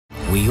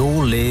We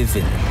all live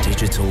in a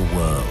digital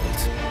world.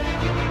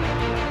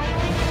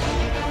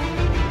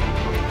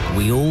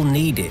 We all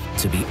need it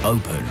to be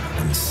open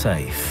and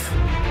safe.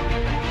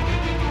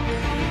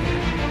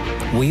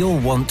 We all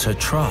want to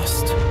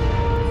trust.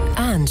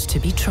 And to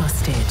be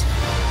trusted.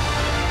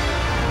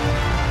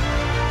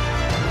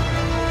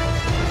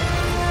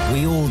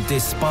 We all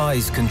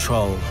despise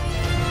control.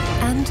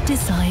 And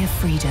desire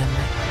freedom.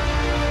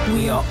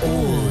 We are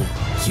all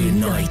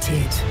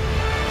united.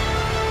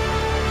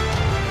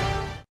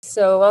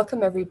 So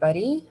welcome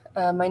everybody.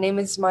 My name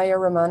is Maya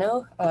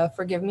Romano.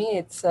 Forgive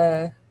me,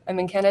 I'm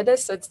in Canada,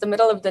 so it's the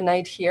middle of the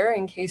night here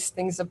in case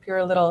things appear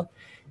a little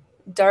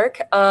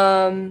dark.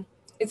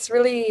 It's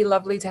really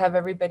lovely to have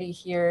everybody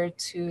here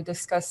to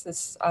discuss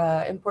this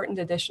important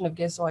edition of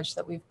GISWatch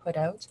that we've put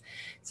out.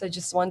 So I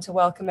just want to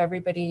welcome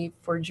everybody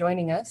for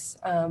joining us.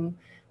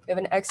 We have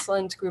an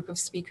excellent group of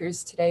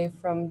speakers today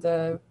from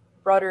the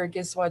broader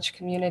GISWatch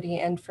community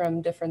and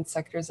from different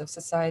sectors of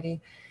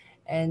society.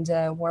 And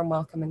a warm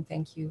welcome and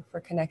thank you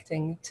for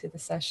connecting to the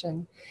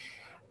session.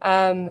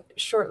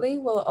 Shortly,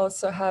 we'll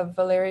also have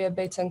Valeria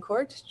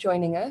Betancourt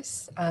joining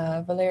us.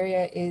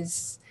 Valeria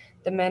is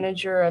the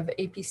manager of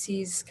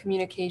APC's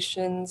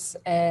Communications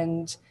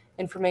and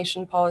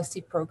Information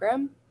Policy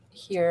Program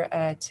here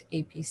at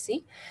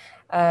APC,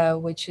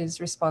 which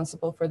is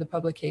responsible for the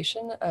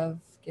publication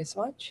of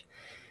GISWatch.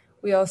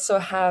 We also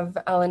have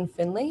Alan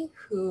Finlay,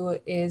 who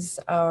is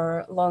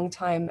our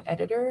longtime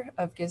editor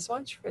of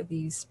GISWatch for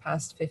these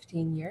past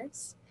 15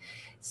 years.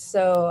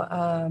 So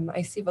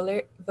I see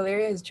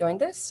Valeria has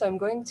joined us, so I'm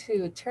going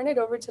to turn it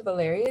over to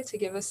Valeria to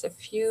give us a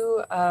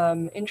few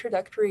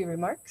introductory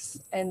remarks,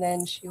 and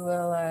then she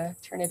will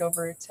turn it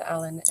over to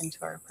Alan and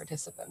to our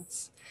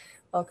participants.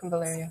 Welcome,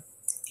 Valeria.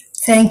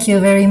 Thank you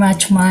very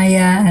much,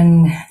 Maya,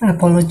 and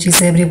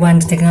apologies everyone.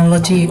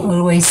 Technology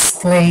always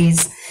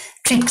plays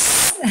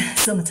tricks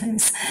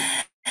sometimes.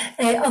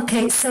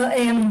 Okay, so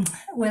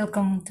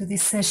welcome to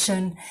this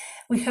session.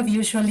 We have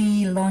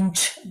usually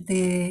launched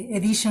the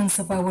editions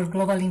of our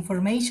Global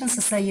Information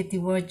Society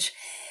Watch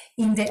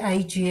in the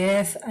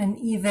IGF, and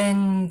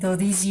even though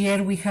this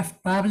year we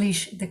have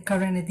published the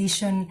current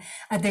edition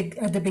at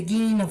the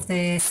beginning of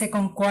the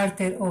second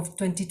quarter of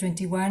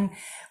 2021,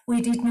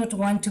 we did not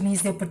want to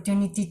miss the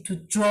opportunity to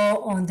draw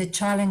on the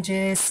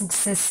challenges,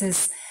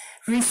 successes,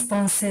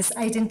 responses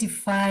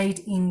identified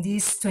in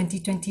this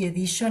 2020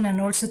 edition,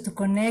 and also to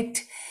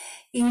connect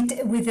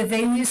it with the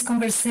various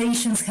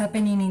conversations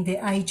happening in the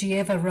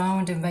IGF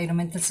around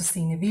environmental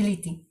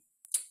sustainability.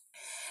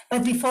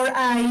 But before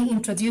I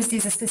introduce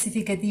this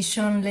specific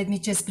edition, let me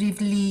just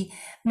briefly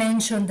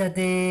mention that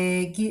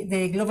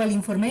the Global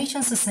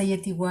Information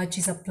Society Watch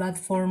is a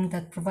platform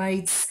that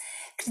provides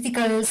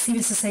critical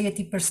civil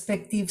society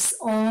perspectives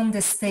on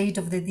the state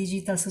of the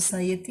digital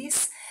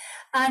societies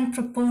and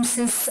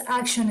proposes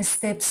action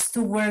steps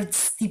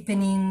towards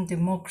deepening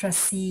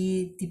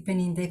democracy,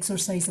 deepening the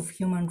exercise of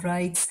human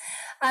rights,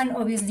 and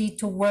obviously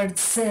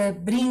towards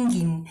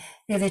bringing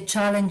the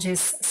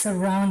challenges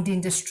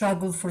surrounding the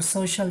struggle for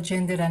social,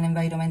 gender, and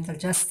environmental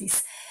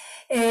justice.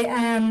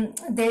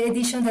 The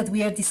edition that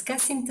we are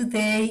discussing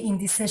today in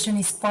this session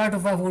is part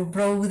of our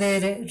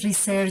broader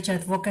research,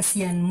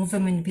 advocacy, and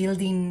movement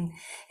building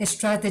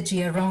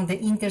strategy around the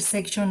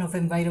intersection of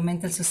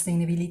environmental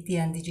sustainability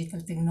and digital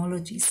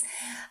technologies.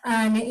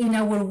 And in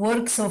our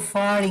work so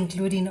far,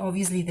 including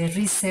obviously the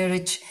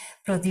research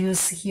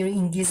produced here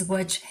in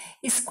GISWatch,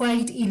 is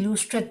quite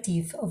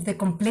illustrative of the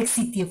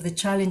complexity of the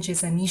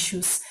challenges and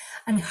issues,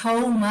 and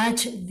how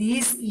much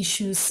these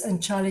issues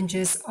and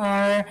challenges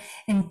are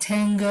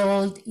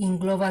entangled in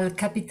global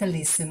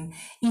capitalism,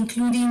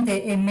 including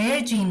the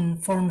emerging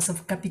forms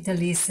of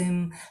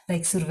capitalism,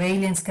 like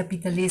surveillance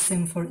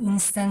capitalism, for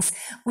instance,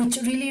 which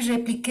really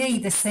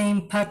replicate the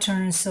same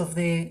patterns of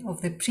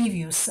the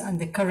previous and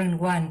the current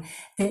one,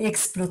 the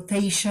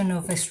exploitation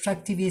of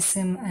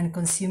extractivism and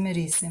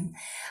consumerism.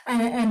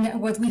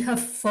 And what we have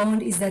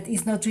found is that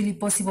it's not really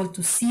possible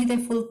to see the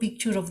full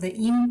picture of the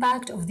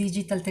impact of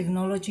digital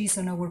technologies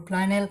on our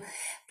planet,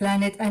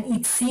 and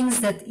it seems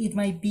that it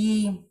might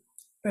be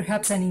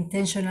perhaps an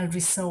intentional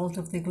result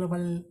of the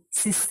global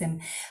system.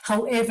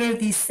 However,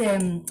 this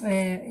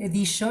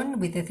edition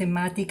with the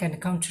thematic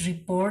and country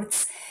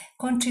reports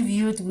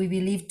contribute, we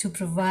believe, to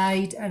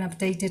provide an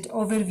updated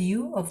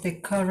overview of the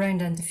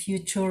current and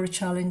future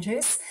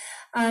challenges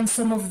and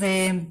some of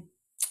the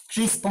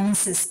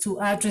responses to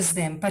address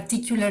them,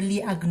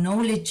 particularly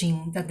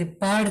acknowledging that the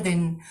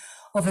burden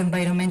of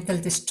environmental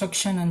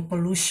destruction and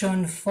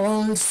pollution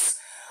falls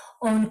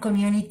on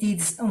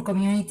communities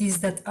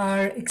that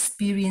are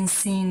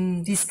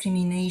experiencing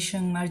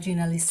discrimination,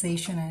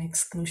 marginalization, and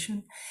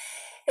exclusion.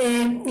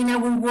 In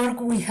our work,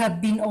 we have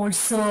been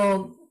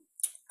also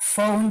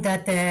found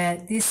that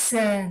this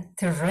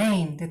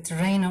terrain, the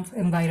terrain of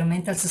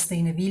environmental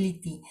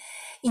sustainability,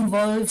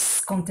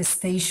 involves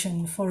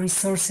contestation for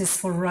resources,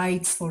 for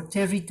rights, for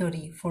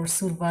territory, for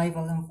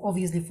survival, and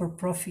obviously for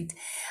profit.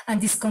 And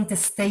this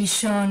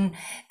contestation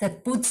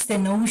that puts the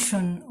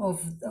notion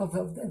of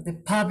the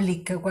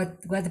public, what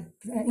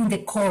in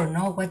the core,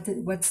 no?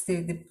 What's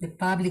the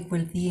public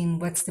well-being,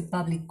 what's the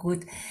public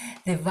good,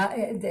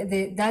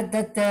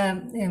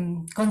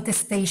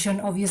 contestation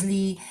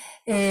obviously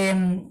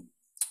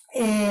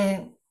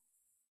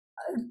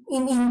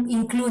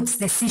includes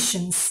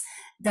decisions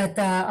that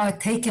are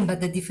taken by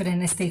the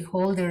different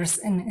stakeholders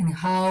and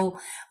how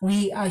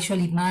we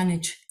actually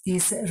manage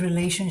this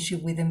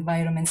relationship with the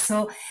environment.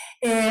 So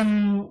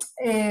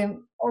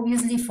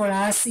obviously for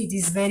us, it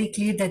is very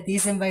clear that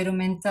these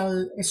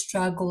environmental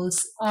struggles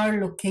are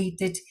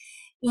located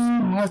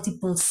in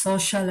multiple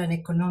social and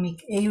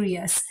economic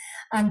areas,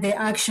 and the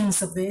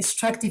actions of the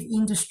extractive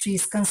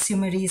industries,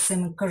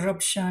 consumerism,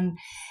 corruption,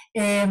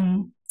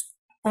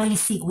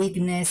 policy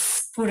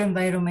weakness, poor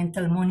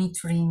environmental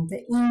monitoring,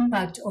 the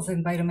impact of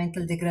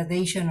environmental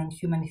degradation on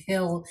human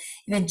health,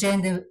 even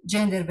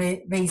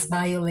gender-based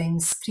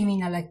violence,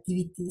 criminal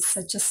activities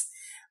such as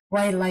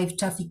wildlife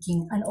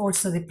trafficking, and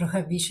also the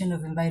prohibition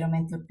of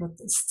environmental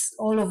protests.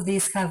 All of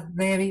these have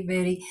very,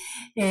 very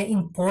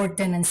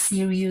important and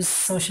serious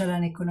social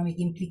and economic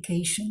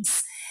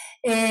implications.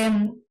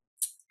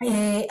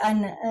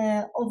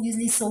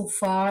 Obviously, so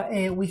far,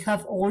 we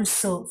have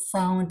also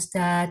found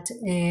that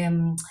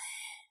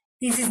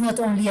this is not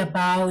only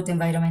about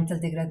environmental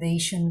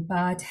degradation,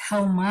 but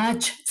how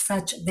much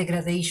such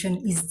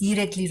degradation is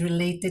directly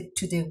related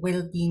to the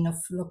well-being of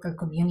local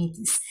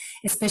communities,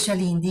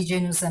 especially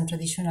indigenous and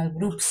traditional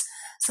groups.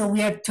 So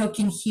we are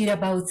talking here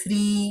about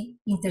three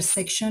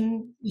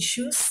intersection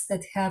issues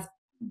that have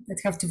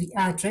to be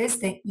addressed: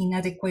 the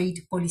inadequate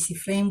policy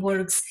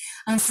frameworks,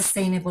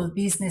 unsustainable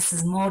business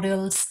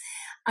models,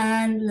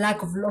 and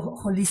lack of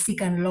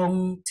holistic and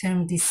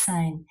long-term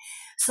design.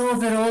 So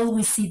overall,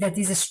 we see that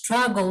this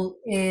struggle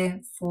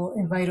for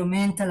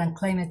environmental and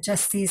climate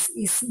justice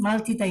is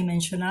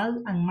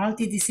multidimensional and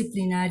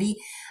multidisciplinary,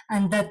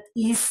 and that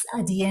is,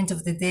 at the end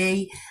of the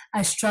day,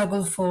 a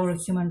struggle for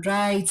human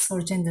rights,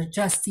 for gender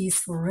justice,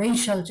 for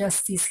racial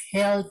justice,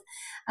 health,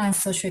 and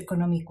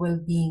socioeconomic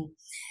well-being.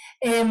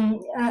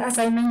 As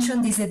I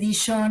mentioned, this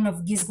edition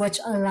of GISWatch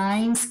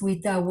aligns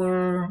with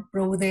our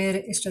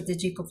broader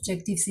strategic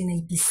objectives in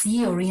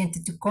APC,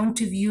 oriented to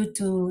contribute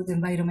to the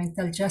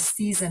environmental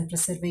justice and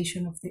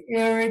preservation of the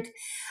earth,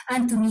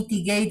 and to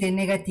mitigate the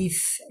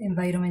negative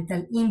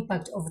environmental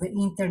impact of the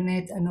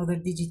internet and other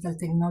digital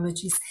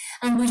technologies.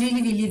 And we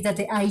really believe that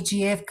the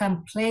IGF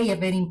can play a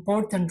very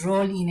important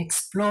role in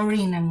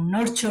exploring and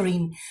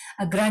nurturing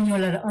a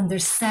granular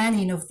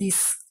understanding of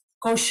these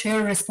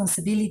co-shared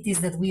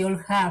responsibilities that we all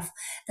have,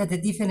 that the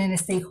different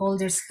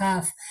stakeholders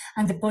have,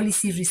 and the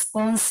policy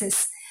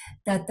responses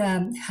that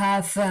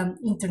have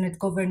internet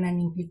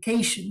governance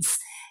implications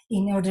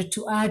in order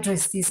to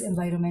address this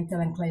environmental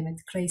and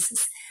climate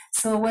crisis.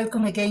 So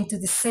welcome again to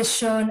the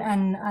session,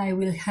 and I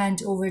will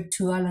hand over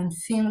to Alan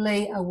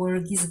Finlay,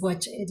 our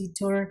GISWatch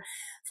editor,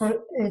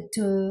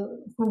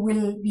 who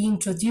will be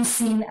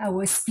introducing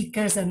our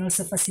speakers and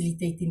also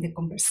facilitating the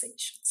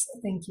conversation.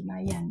 So thank you,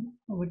 Maya, and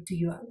over to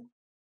you, Alan.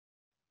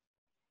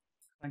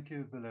 Thank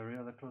you,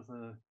 Valeria. That was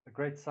a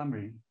great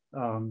summary.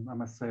 I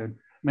must say,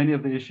 many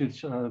of the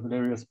issues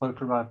Valeria spoke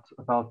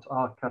about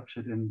are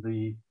captured in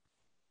the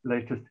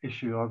latest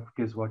issue of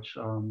GISWatch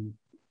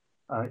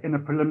in a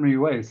preliminary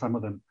way, some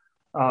of them.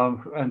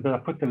 And I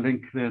put the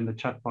link there in the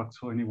chat box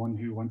for anyone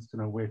who wants to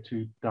know where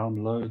to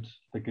download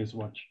the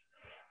GISWatch.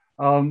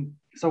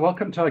 So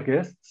welcome to our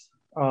guests.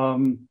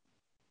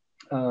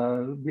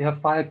 We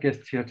have 5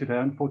 guests here today.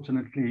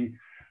 Unfortunately,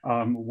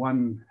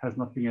 one has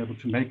not been able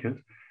to make it.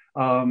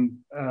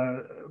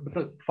 But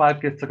the 5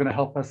 guests are going to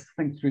help us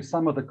think through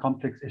some of the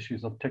complex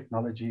issues of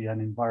technology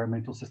and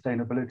environmental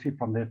sustainability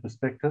from their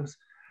perspectives.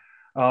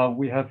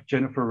 We have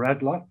Jennifer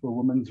Radloff, the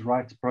Women's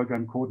Rights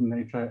Program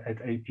Coordinator at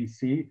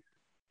APC.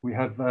 We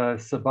have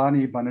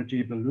Sabani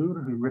Banerjee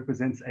Belur, who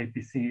represents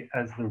APC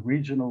as the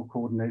Regional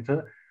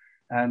Coordinator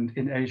and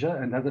in Asia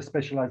and has a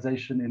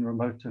specialization in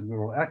remote and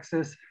rural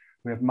access.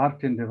 We have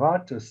Martin de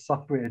Waart, a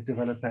software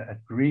developer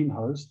at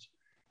Greenhost.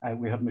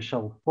 We have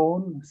Michelle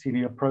Thorne,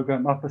 Senior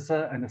Program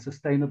Officer and a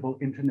Sustainable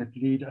Internet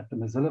Lead at the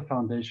Mozilla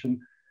Foundation.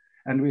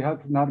 And we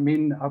have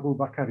Narmin Abu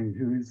Bakari,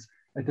 who is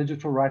a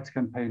digital rights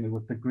campaigner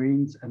with the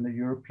Greens and the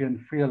European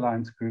Free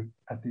Alliance Group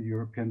at the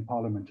European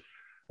Parliament.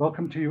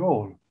 Welcome to you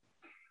all.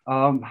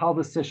 How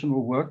this session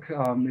will work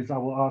is I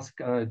will ask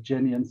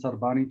Jenny and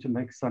Sarbani to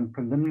make some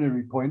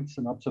preliminary points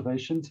and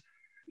observations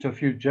to a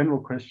few general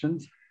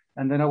questions.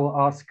 And then I will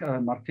ask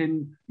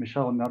Martin,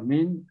 Michelle, and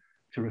Narmin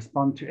to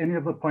respond to any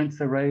of the points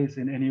they raise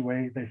in any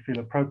way they feel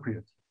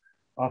appropriate.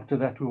 After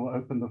that, we will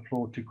open the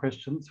floor to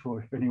questions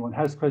for if anyone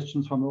has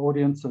questions from the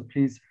audience. So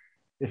please,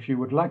 if you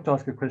would like to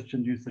ask a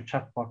question, use the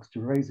chat box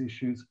to raise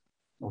issues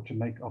or to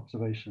make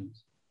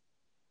observations.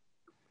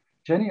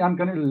 Jenny, I'm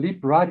going to leap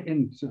right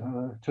into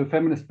to a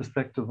feminist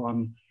perspective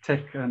on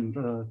tech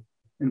and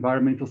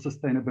environmental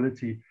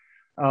sustainability.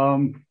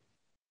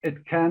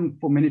 It can,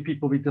 for many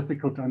people, be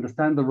difficult to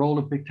understand the role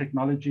of big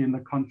technology in the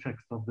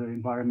context of the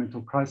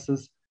environmental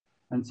crisis.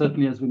 And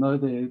certainly, as we know,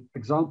 there are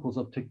examples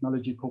of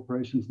technology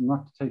corporations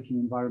not taking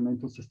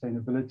environmental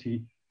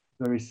sustainability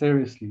very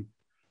seriously.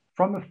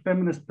 From a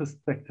feminist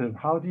perspective,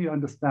 how do you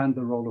understand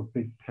the role of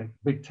big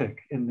tech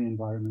in the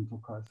environmental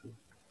crisis?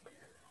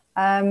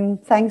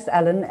 Thanks,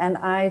 Alan. And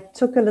I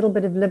took a little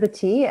bit of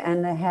liberty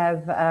and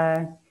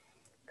have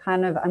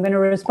I'm going to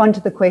respond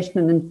to the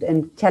question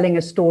and telling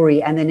a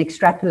story and then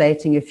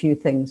extrapolating a few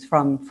things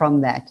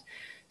from that.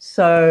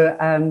 So,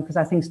 because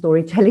I think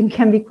storytelling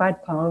can be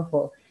quite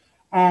powerful.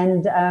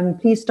 And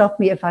please stop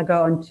me if I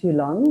go on too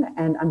long.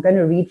 And I'm going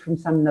to read from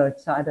some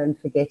notes so I don't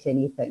forget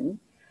anything.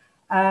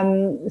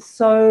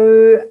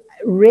 So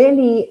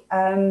really,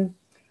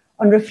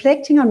 on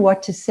reflecting on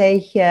what to say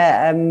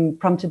here,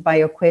 prompted by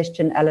your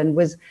question, Alan,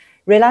 was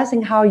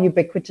realizing how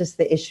ubiquitous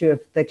the issue of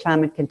the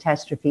climate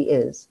catastrophe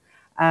is.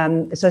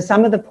 So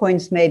some of the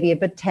points may be a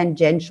bit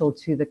tangential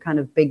to the kind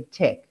of big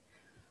tech.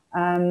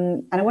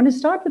 And I want to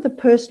start with a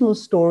personal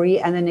story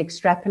and then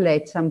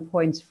extrapolate some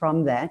points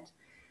from that.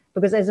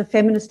 Because as a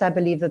feminist, I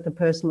believe that the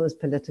personal is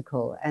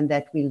political and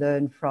that we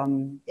learn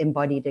from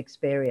embodied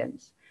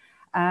experience.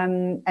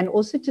 And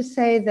also to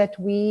say that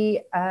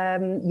we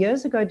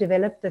years ago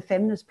developed the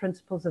feminist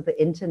principles of the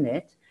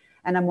internet.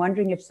 And I'm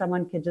wondering if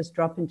someone could just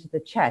drop into the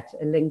chat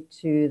a link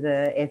to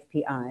the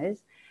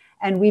FPIs.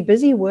 And we're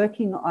busy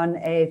working on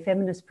a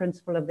feminist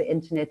principle of the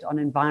internet on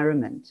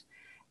environment.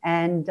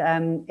 And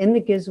in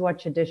the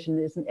GISWatch edition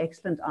is an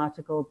excellent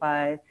article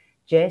by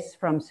Jess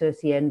from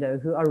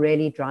Surciendo, who are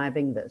really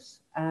driving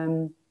this.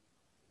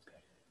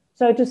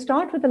 So to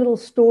start with a little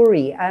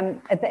story,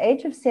 at the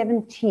age of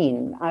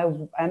 17,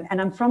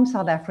 and I'm from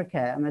South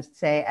Africa, I must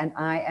say, and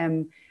I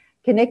am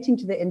connecting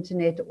to the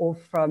internet off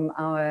from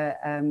our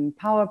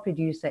power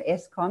producer,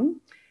 Eskom,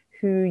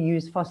 who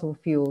use fossil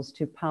fuels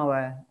to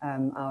power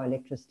our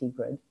electricity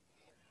grid.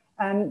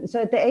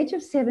 So at the age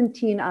of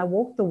 17, I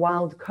walked the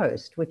Wild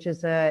Coast, which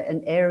is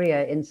an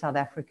area in South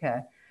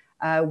Africa,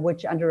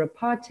 which under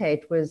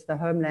apartheid was the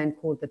homeland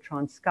called the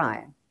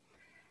Transkei.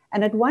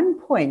 And at one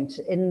point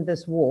in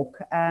this walk,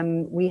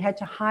 we had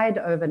to hide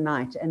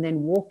overnight and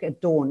then walk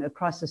at dawn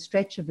across a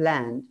stretch of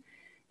land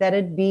that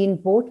had been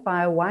bought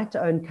by a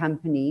white-owned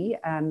company,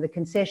 the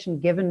concession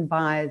given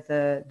by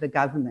the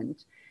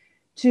government,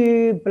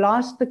 to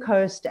blast the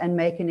coast and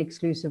make an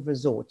exclusive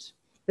resort.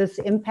 This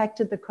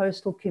impacted the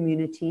coastal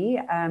community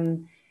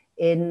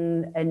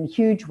in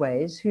huge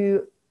ways.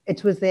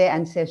 It was their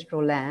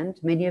ancestral land,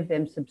 many of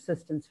them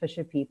subsistence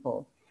fisher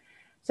people.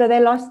 So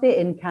they lost their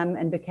income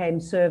and became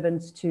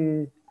servants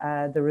to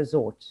the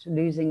resort,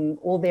 losing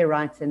all their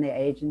rights and their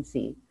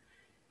agency.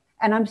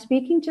 And I'm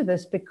speaking to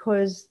this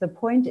because the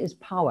point is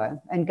power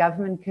and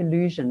government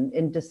collusion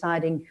in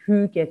deciding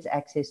who gets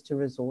access to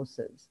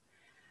resources.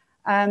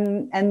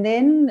 And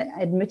then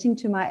admitting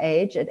to my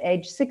age, at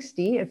age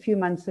 60, a few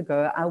months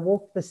ago, I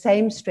walked the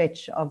same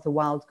stretch of the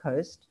Wild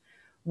Coast,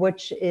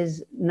 which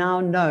is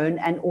now known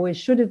and always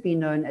should have been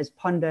known as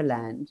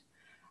Pondoland.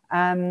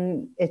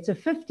 It's a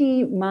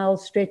 50-mile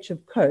stretch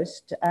of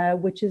coast,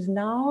 which is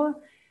now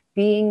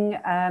being,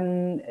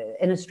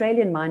 an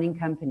Australian mining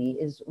company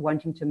is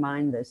wanting to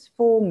mine this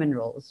for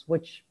minerals,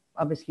 which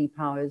obviously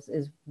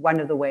is one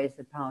of the ways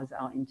that powers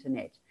our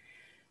internet.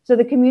 So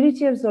the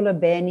community of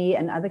Zolobeni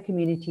and other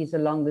communities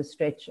along the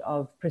stretch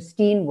of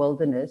pristine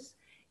wilderness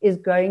is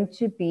going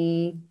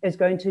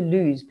to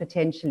lose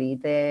potentially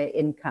their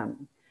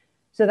income.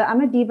 So the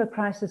Amadiba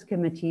Crisis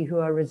Committee, who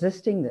are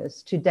resisting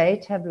this, to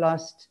date have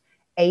lost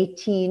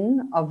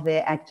 18 of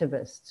their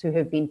activists who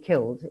have been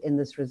killed in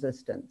this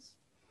resistance.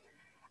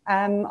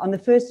 On the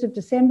 1st of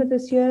December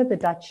this year, the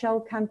Dutch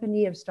Shell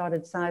Company have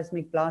started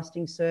seismic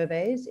blasting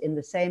surveys in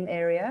the same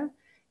area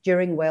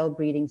during whale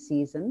breeding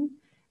season.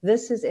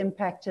 This has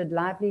impacted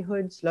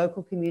livelihoods,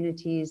 local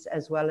communities,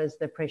 as well as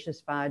the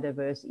precious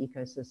biodiverse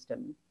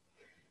ecosystem.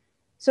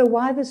 So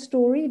why the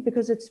story?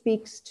 Because it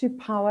speaks to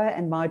power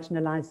and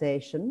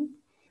marginalization.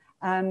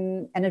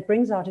 And it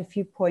brings out a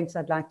few points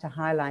I'd like to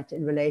highlight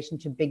in relation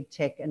to big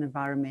tech and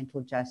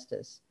environmental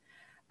justice.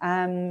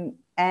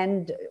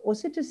 And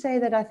also to say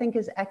that I think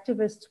as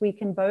activists, we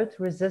can both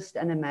resist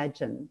and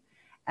imagine,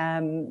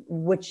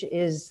 which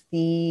is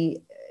the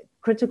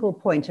critical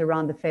point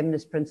around the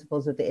feminist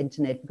principles of the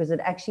internet, because it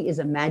actually is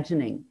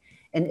imagining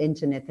an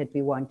internet that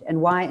we want, and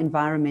why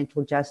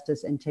environmental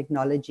justice and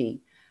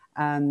technology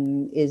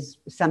is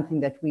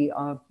something that we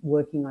are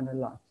working on a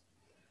lot.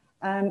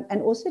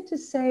 And also to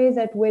say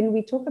that when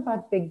we talk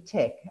about big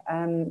tech,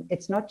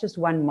 it's not just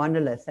one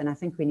monolith, and I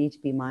think we need to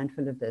be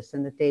mindful of this,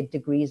 and that there are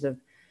degrees of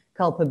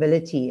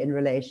culpability in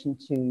relation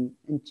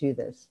to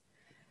this.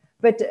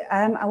 But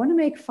I want to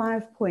make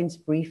 5 points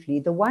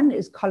briefly. The one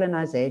is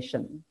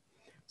colonization.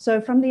 So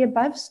from the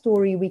above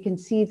story, we can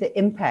see the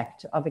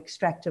impact of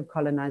extractive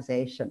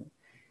colonization.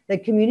 The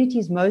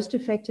communities most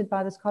affected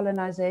by this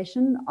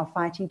colonization are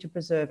fighting to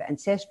preserve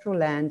ancestral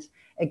lands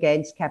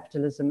against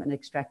capitalism and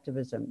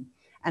extractivism.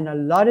 And a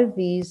lot of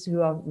these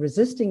who are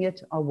resisting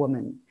it are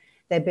women.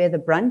 They bear the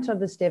brunt of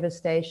this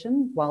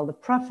devastation, while the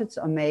profits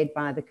are made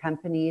by the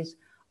companies,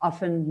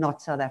 often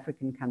not South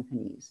African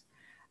companies.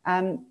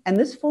 And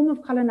this form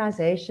of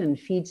colonization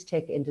feeds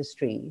tech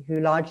industry, who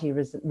largely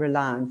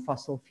rely on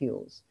fossil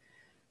fuels.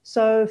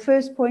 So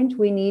first point,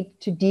 we need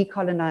to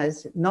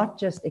decolonize not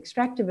just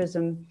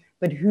extractivism,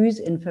 but whose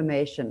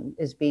information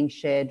is being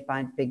shared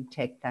by big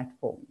tech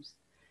platforms.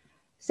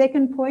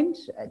 Second point,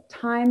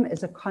 time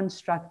is a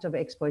construct of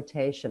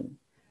exploitation.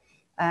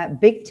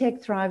 Big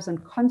tech thrives on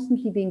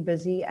constantly being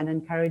busy and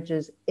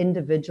encourages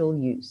individual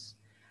use.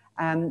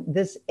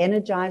 This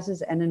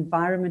energizes an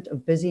environment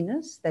of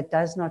busyness that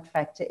does not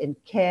factor in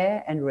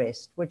care and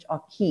rest, which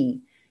are key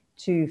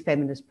to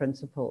feminist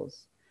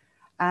principles.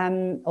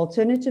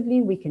 Alternatively,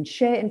 we can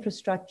share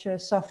infrastructure,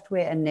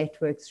 software, and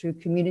networks through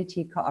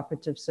community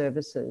cooperative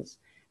services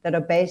that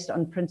are based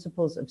on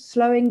principles of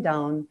slowing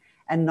down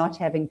and not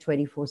having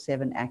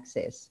 24/7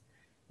 access.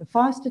 The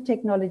faster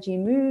technology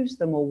moves,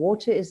 the more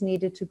water is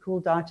needed to cool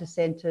data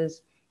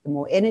centers, the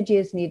more energy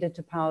is needed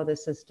to power the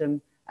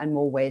system, and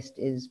more waste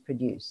is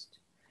produced.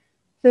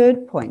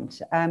 Third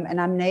point,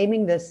 and I'm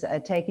naming this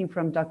taking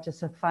from Dr.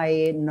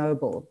 Safaye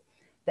Noble,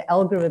 the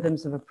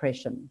algorithms of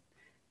oppression.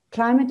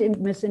 Climate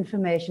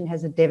misinformation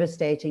has a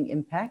devastating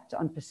impact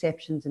on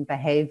perceptions and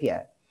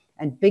behavior,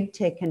 and big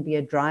tech can be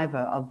a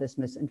driver of this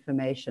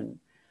misinformation,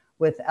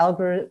 with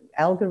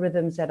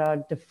algorithms that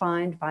are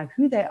defined by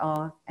who they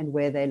are and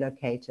where they're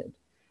located.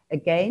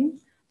 Again,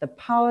 the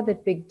power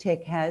that big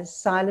tech has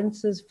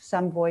silences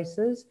some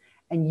voices,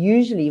 and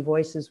usually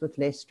voices with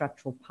less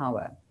structural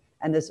power.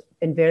 And this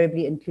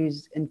invariably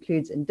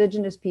includes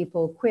Indigenous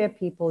people, queer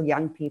people,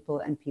 young people,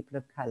 and people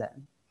of color.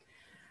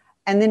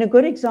 And then a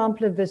good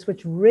example of this,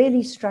 which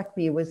really struck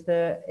me, was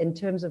in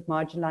terms of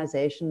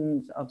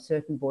marginalization of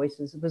certain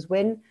voices, was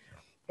when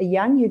a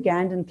young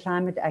Ugandan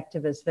climate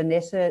activist,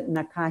 Vanessa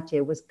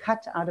Nakate, was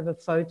cut out of a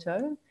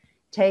photo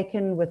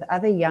taken with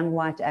other young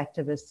white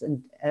activists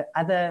and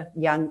other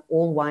young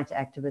all-white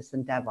activists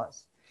in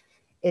Davos.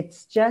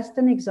 It's just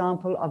an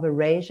example of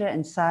erasure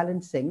and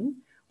silencing,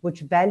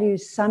 which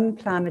values some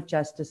climate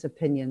justice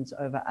opinions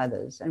over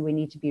others, and we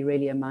need to be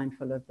really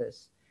mindful of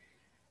this.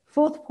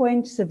 Fourth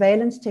point,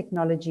 surveillance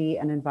technology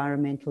and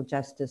environmental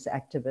justice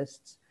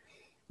activists.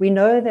 We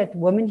know that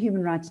women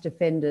human rights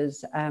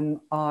defenders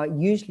are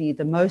usually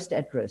the most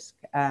at risk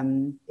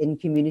in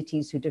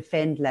communities who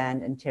defend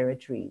land and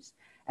territories.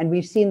 And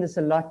we've seen this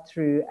a lot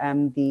through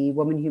the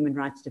Women Human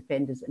Rights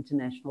Defenders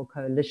International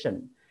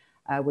Coalition,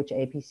 which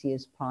APC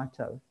is part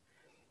of.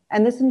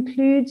 And this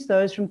includes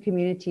those from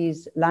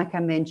communities, like I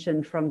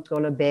mentioned, from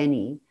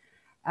Xolobeni.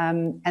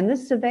 And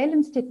this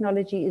surveillance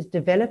technology is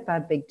developed by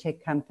big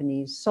tech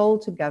companies,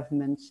 sold to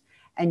governments,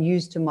 and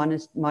used to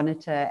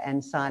monitor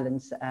and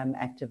silence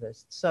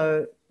activists.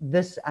 So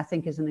this, I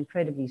think, is an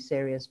incredibly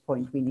serious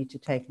point we need to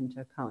take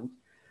into account.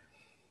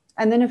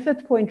 And then a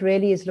fifth point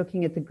really is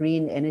looking at the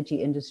green energy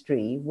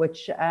industry,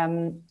 which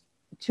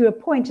to a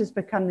point has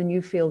become the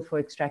new field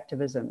for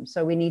extractivism.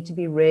 So we need to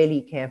be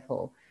really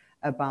careful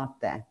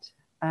about that.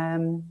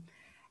 And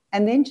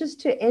then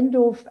just to end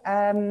off,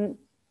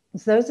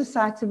 so those are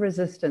sites of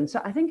resistance.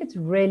 So I think it's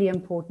really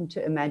important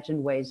to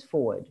imagine ways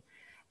forward.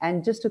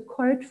 And just a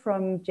quote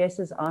from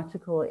Jess's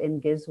article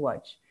in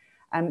GISWatch,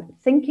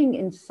 thinking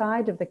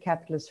inside of the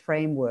capitalist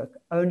framework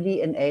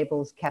only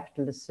enables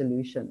capitalist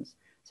solutions.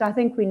 So I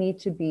think we need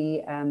to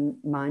be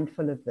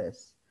mindful of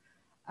this.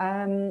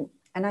 And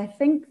I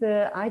think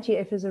the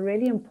IGF is a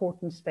really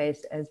important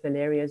space, as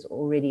Valeria's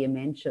already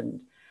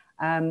mentioned,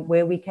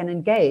 where we can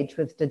engage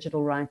with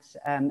digital rights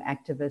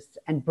activists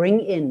and bring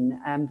in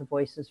the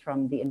voices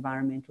from the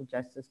environmental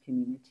justice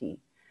community.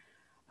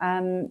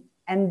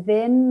 And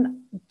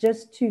then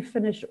just to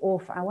finish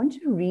off, I want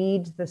to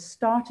read the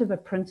start of a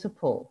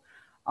principle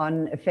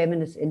on a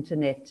feminist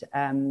internet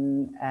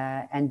and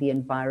the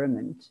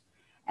environment.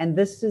 And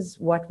this is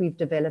what we've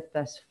developed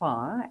thus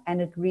far.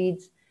 And it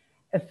reads,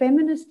 a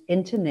feminist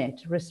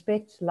internet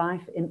respects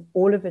life in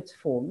all of its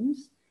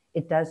forms.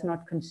 It does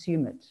not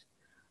consume it.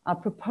 Our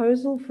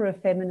proposal for a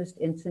feminist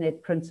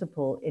internet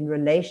principle in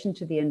relation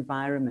to the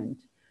environment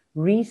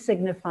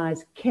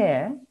re-signifies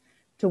care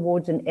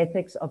towards an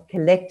ethics of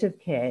collective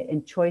care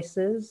in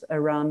choices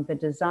around the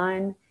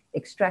design,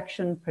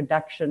 extraction,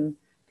 production,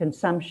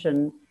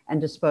 consumption, and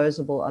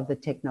disposal of the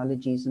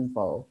technologies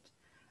involved.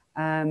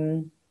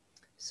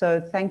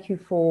 So thank you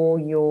for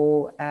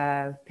your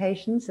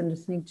patience in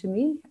listening to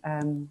me,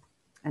 and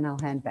I'll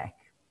hand back.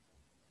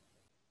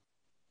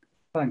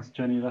 Thanks,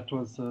 Jenny. That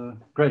was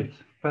great,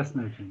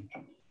 fascinating.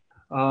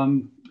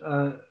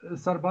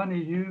 Sarbani,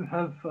 you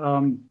have,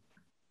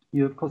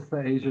 you're of course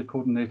the Asia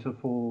coordinator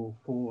for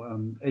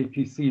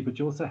APC, but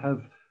you also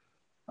have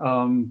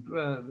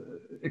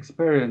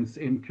experience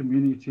in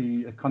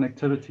community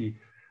connectivity.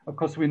 Of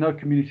course, we know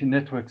community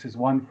networks is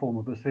one form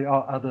of this. There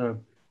are other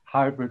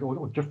hybrid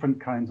or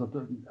different kinds of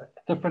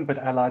different but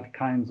allied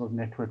kinds of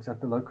networks at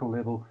the local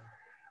level.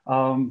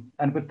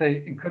 But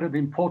they're incredibly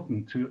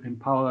important to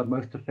empower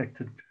most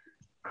affected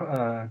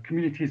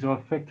communities who are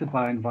affected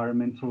by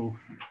environmental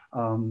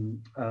and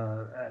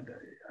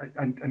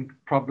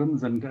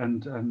problems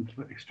and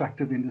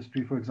extractive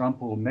industry, for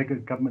example,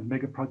 government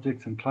mega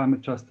projects and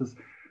climate justice,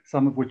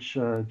 some of which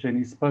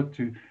Jenny spoke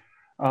to.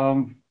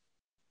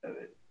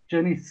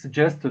 Jenny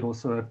suggested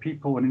also a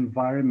people and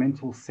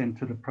environmental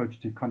centered approach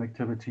to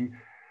connectivity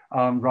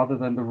rather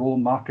than the raw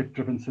market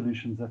driven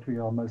solutions that we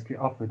are mostly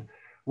offered.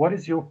 What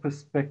is your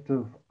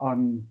perspective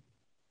on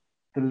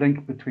the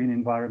link between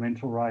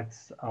environmental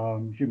rights,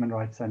 human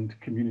rights, and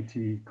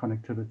community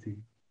connectivity?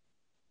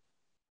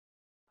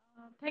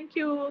 Thank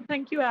you,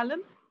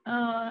 Alan,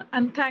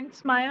 and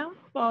thanks, Maya,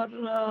 for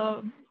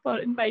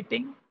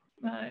inviting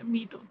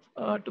me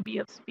to be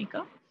a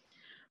speaker.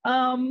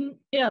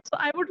 Yeah, so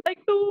I would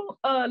like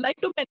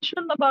to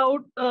mention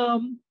about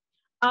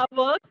our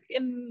work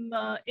in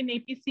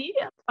APC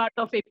as part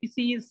of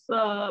APC's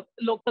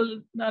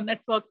local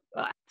network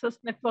access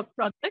network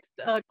project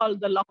called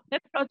the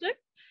LockNet project.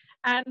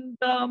 And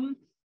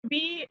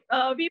we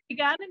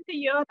began in the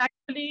year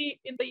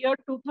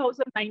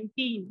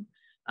 2019,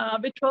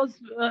 which was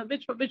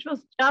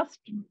just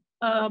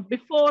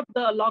before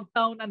the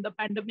lockdown and the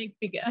pandemic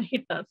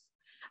hit us.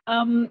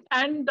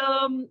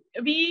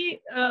 We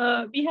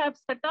have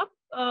set up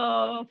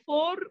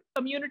 4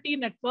 community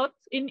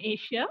networks in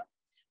Asia,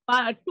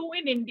 2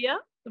 in India,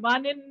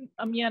 1 in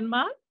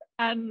Myanmar,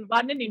 and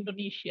 1 in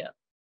Indonesia.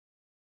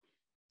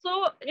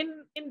 So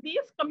in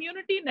these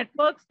community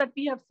networks that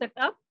we have set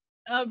up,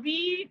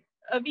 we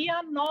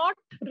are not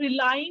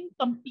relying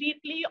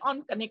completely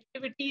on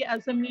connectivity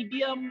as a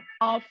medium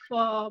of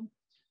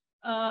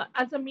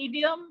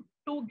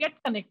to get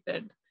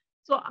connected.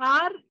 So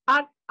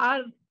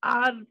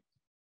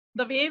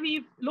the way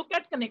we look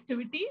at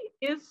connectivity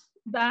is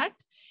that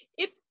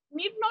it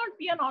need not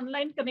be an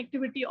online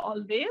connectivity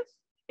always.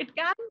 It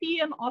can be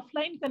an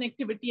offline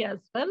connectivity as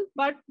well.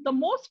 But the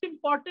most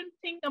important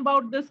thing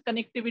about this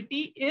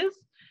connectivity is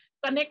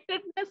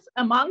connectedness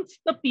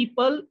amongst the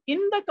people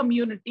in the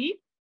community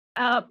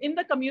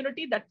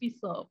that we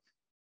serve.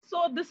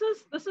 So this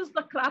is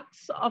the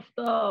crux of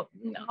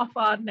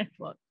our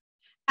network.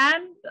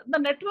 And the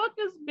network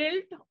is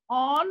built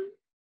on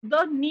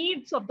the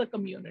needs of the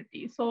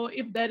community. So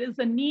if there is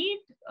a need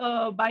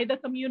by the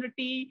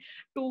community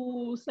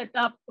to set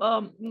up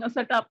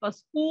a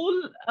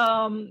school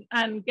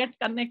and get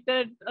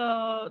connected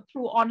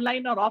through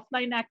online or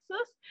offline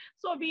access,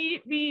 so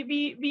we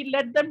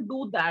let them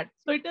do that.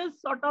 So it is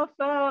sort of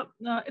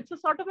it's a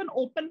sort of an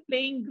open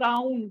playing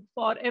ground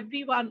for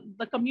everyone,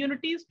 the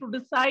communities, to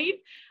decide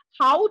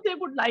how they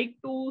would like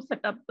to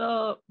set up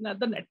the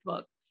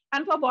network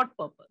and for what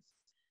purpose.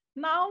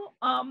 Now,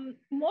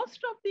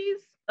 most of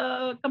these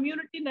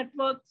community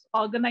networks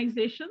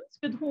organizations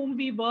with whom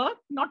we work,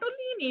 not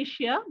only in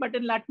Asia, but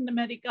in Latin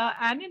America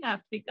and in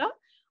Africa,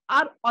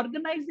 are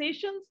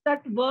organizations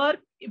that work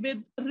with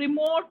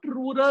remote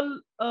rural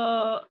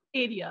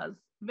areas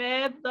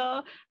where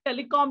the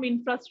telecom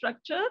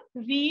infrastructure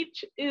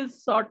reach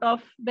is sort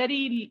of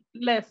very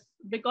less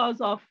because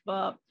of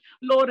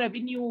low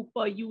revenue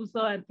per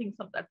user and things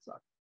of that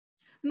sort.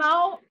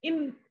 Now,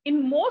 in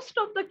most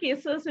of the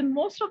cases, in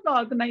most of the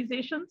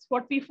organizations,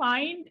 what we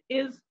find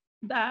is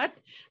that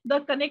the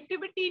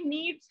connectivity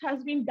needs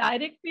has been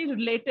directly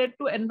related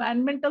to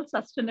environmental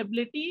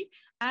sustainability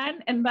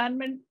and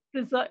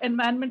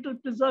environmental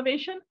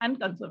preservation and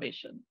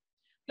conservation.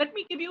 Let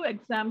me give you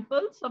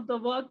examples of the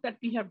work that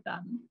we have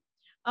done.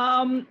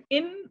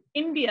 In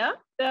India,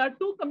 there are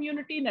 2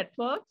 community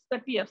networks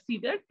that we have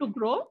seeded to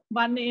grow.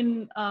 One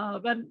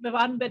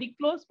very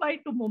close by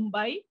to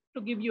Mumbai,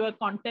 to give you a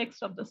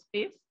context of the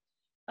space.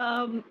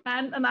 And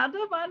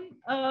another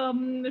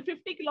one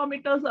 50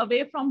 kilometers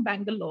away from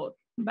Bangalore.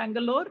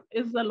 Bangalore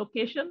is a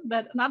location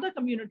where another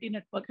community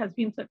network has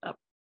been set up.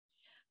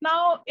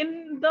 Now,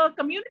 in the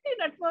community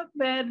network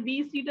where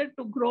we seeded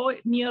to grow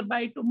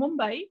nearby to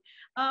Mumbai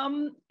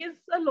is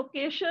a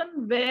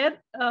location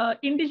where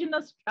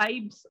indigenous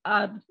tribes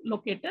are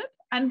located,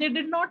 and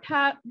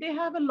they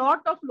have a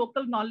lot of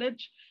local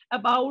knowledge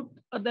about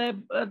the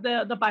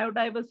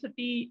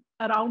biodiversity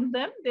around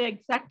them. They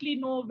exactly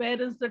know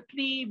where is the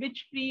tree,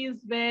 which tree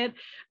is where,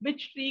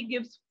 which tree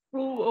gives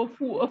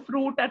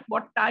fruit at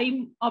what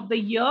time of the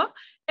year.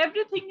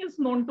 Everything is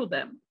known to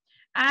them.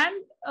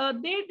 And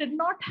they did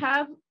not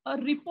have a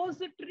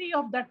repository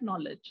of that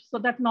knowledge. So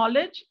that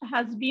knowledge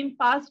has been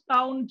passed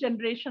down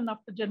generation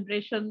after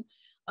generation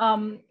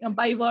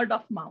by word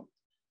of mouth.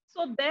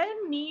 So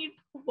their need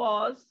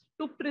was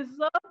to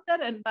preserve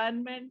their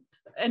environment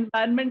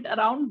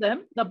around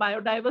them, the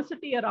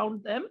biodiversity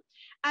around them,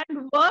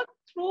 and work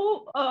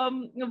through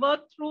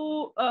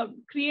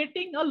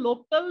creating a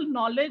local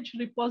knowledge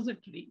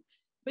repository,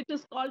 which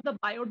is called the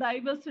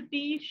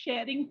Biodiversity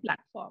Sharing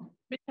Platform,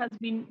 which has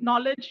been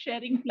knowledge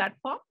sharing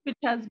platform, which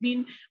has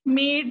been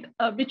made,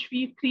 which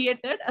we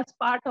created as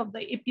part of the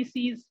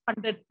APC's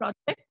funded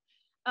project.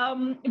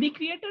 We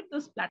created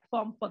this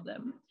platform for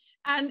them.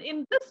 And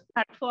in this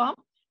platform,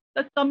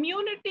 the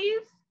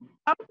communities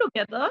come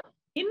together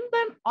in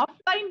an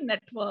offline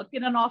network,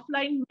 in an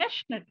offline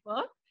mesh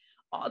network,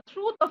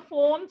 through the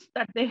phones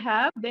that they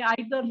have, they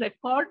either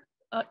record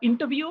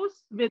interviews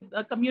with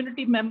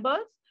community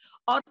members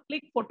or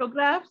click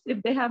photographs.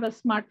 If they have a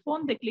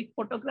smartphone, they click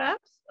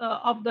photographs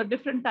of the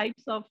different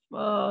types of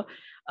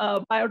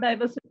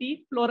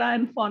biodiversity, flora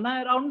and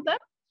fauna around them.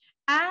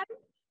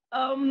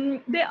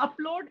 And they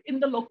upload in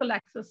the local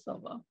access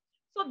server.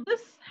 So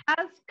this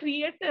has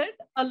created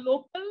a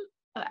local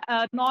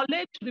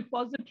knowledge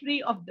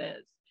repository of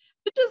theirs,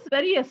 which is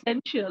very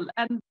essential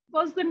and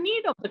was the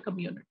need of the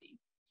community.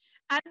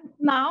 And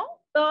now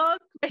the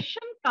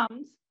question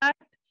comes that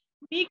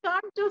we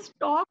can't just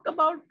talk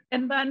about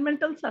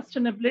environmental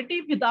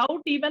sustainability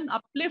without even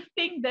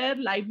uplifting their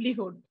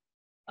livelihood,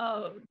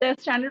 their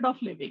standard of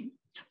living.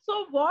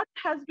 So what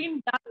has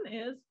been done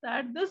is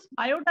that this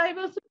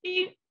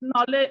biodiversity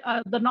knowledge,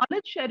 the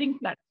knowledge sharing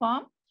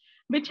platform,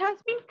 which has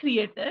been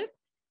created,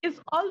 is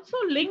also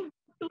linked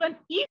to an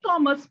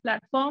e-commerce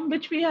platform,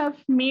 which we have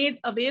made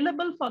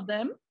available for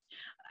them.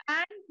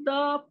 And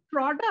the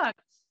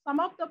products, some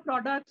of the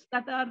products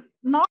that are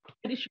not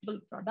perishable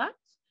products,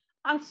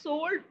 are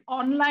sold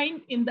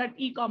online in that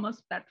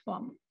e-commerce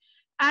platform.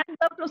 And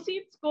the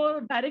proceeds go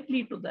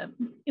directly to them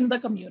in the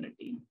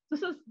community.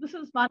 This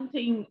is one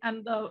thing,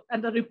 and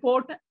the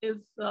report is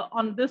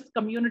on this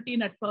community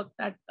network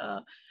that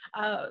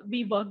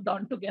we worked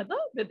on together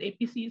with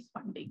APC's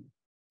funding.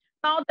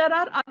 Now, there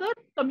are other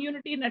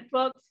community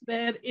networks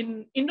where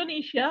in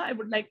Indonesia, I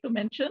would like to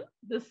mention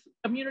this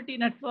community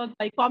network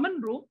by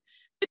Common Room,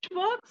 which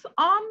works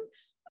on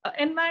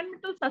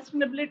environmental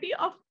sustainability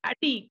of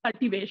paddy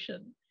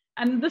cultivation.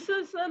 And this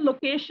is a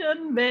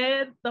location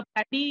where the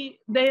paddy,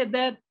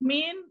 their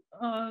main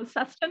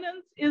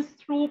sustenance is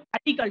through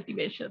paddy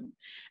cultivation.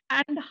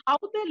 And how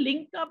they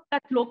link up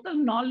that local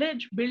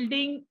knowledge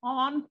building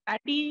on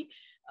paddy,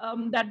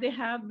 that they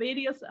have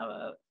various,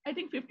 I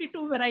think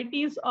 52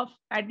 varieties of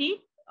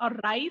paddy or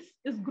rice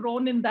is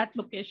grown in that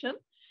location.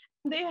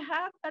 They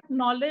have that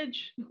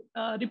knowledge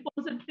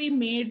repository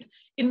made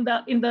in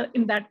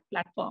that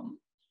platform.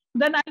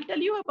 Then I'll tell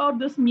you about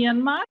this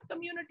Myanmar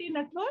community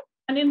network.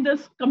 And in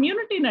this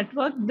community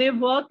network, they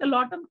work a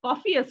lot on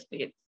coffee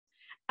estates.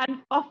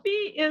 And coffee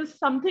is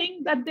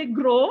something that they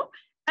grow,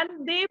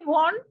 and they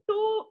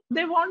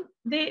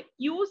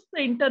use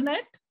the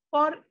internet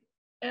for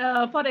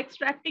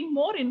extracting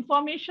more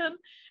information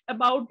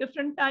about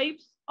different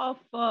types of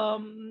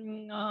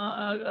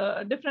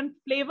different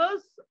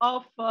flavors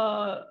of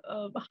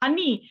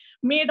honey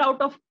made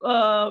out of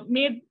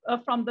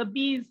from the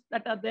bees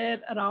that are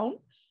there around,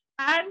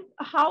 and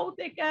how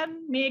they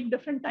can make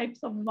different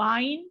types of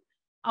wine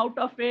out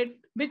of it,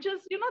 which is,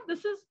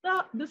 this is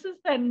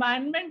the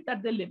environment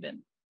that they live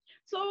in.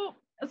 So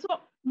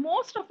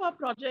most of our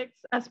projects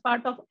as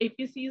part of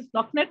APC's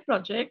DocNet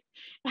project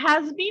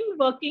has been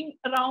working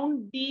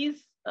around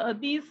these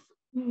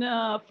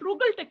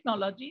frugal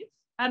technologies,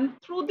 and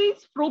through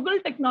these frugal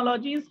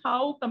technologies,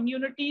 how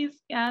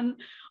communities can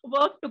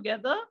work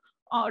together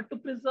to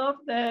preserve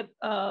their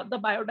the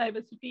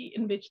biodiversity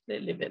in which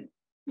they live in.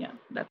 Yeah,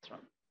 that's right.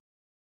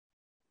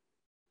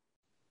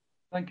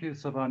 Thank you,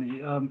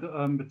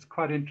 Savani. It's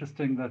quite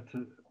interesting that,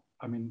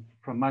 I mean,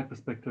 from my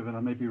perspective, and I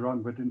may be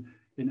wrong, but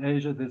in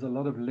Asia, there's a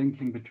lot of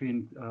linking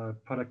between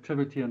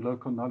productivity and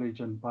local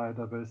knowledge and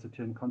biodiversity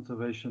and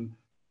conservation,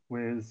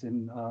 whereas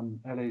in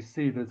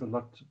LAC, there's a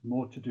lot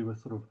more to do with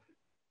sort of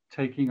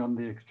taking on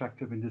the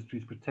extractive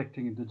industries,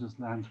 protecting indigenous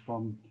lands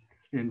from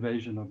the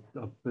invasion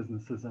of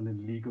businesses and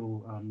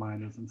illegal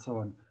miners and so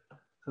on.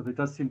 So there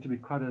does seem to be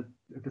quite a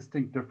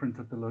distinct difference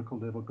at the local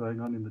level going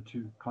on in the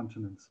two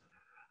continents.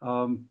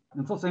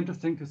 It's also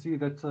interesting to see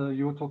that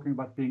you were talking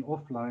about being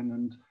offline,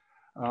 and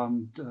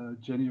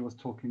Jenny was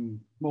talking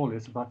more or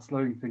less about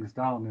slowing things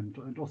down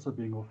and also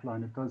being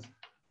offline. It does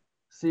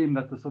seem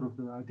that the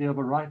idea of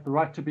the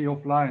right to be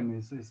offline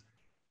is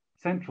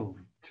central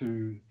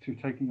to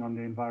taking on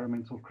the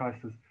environmental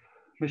crisis.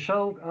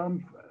 Michelle,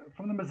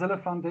 from the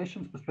Mozilla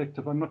Foundation's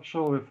perspective, I'm not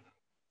sure if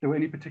there were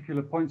any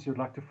particular points you'd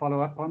like to follow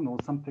up on, or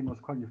something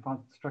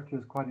struck you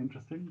as quite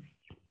interesting.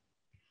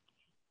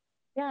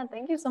 Yeah,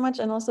 thank you so much.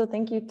 And also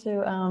thank you to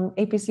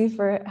APC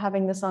for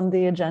having this on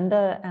the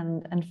agenda,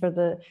 and for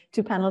the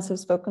two panelists who've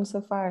spoken so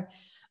far.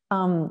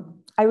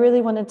 I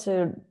really wanted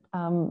to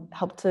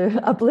help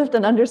to uplift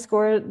and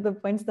underscore the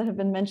points that have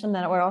been mentioned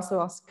that were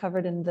also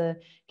covered in the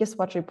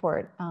GISWatch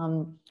report.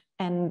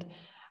 And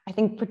I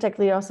think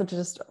particularly also to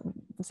just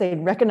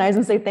recognize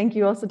and say thank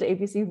you also to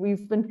APC.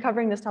 We've been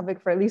covering this topic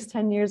for at least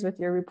 10 years with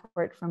your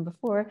report from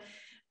before.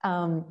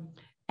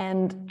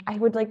 And I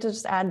would like to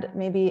just add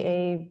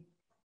maybe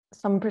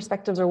some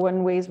perspectives or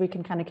ways we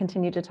can kind of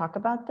continue to talk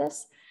about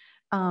this.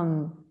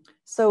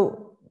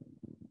 So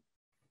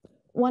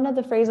one of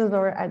the phrases,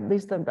 or at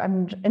least that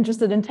I'm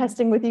interested in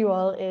testing with you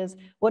all, is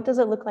what does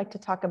it look like to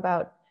talk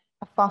about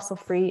a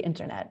fossil-free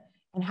internet?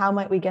 And how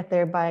might we get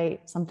there by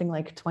something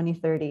like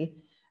 2030?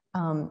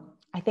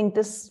 I think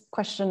this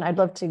question, I'd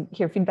love to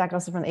hear feedback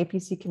also from the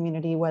APC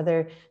community,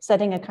 whether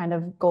setting a kind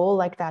of goal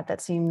like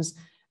that seems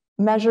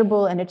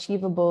measurable and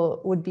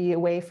achievable would be a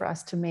way for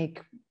us to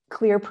make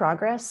clear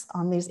progress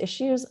on these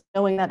issues,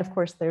 knowing that, of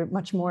course, there are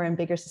much more and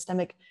bigger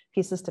systemic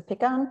pieces to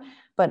pick on.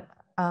 But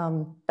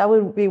that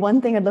would be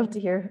one thing I'd love to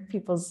hear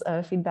people's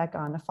feedback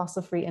on: a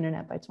fossil-free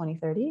internet by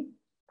 2030.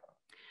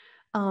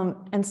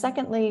 And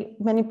secondly,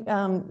 many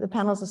the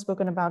panelists have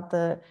spoken about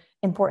the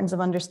importance of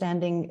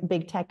understanding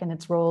big tech and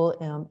its role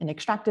in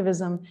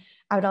extractivism.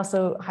 I would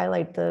also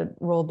highlight the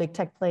role big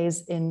tech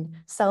plays in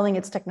selling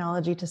its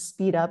technology to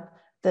speed up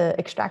the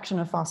extraction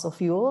of fossil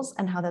fuels,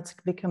 and how that's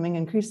becoming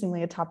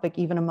increasingly a topic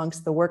even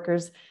amongst the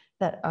workers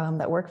that,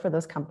 that work for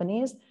those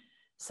companies.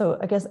 So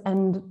I guess,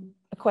 and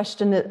a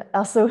question that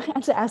also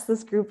had to ask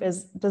this group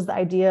is, does the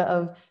idea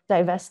of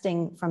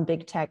divesting from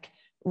big tech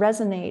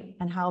resonate,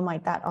 and how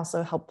might that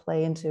also help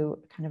play into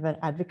kind of an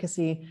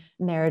advocacy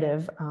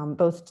narrative,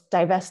 both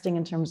divesting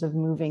in terms of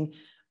moving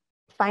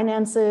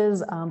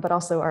finances, but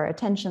also our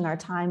attention, our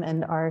time,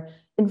 and our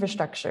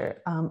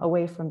infrastructure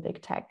away from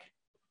big tech.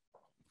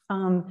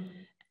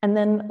 And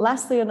then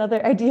lastly,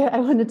 another idea I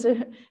wanted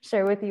to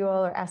share with you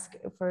all, or ask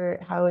for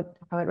how it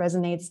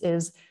resonates,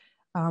 is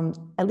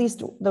at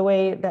least the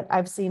way that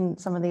I've seen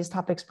some of these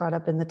topics brought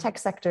up in the tech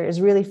sector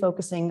is really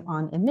focusing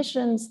on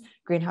emissions,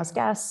 greenhouse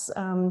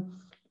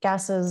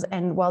gases.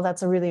 And while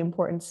that's a really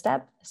important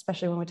step,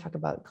 especially when we talk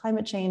about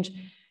climate change,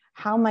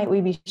 how might we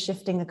be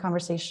shifting the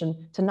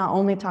conversation to not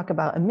only talk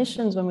about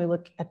emissions when we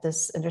look at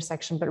this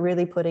intersection, but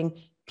really putting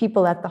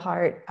people at the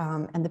heart,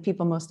 and the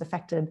people most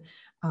affected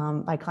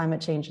by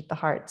climate change at the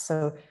heart.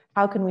 So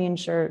how can we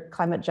ensure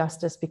climate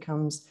justice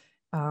becomes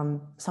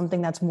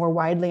something that's more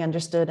widely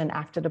understood and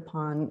acted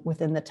upon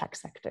within the tech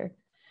sector?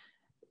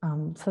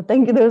 So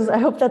thank you. I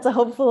hope that's a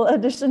helpful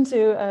addition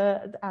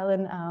to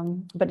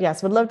Alan. But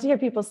yes, would love to hear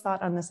people's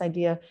thought on this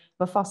idea of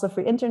a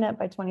fossil-free internet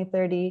by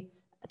 2030,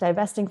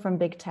 divesting from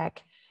big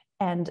tech,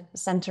 and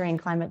centering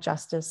climate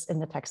justice in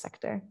the tech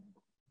sector.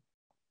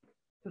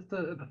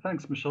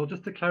 Thanks, Michelle.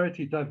 Just a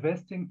clarity,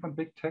 divesting from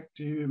big tech,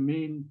 do you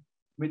mean,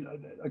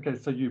 okay,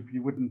 so you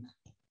wouldn't,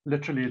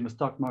 literally in the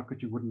stock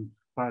market, you wouldn't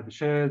buy the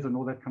shares and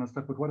all that kind of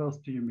stuff, but what else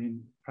do you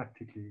mean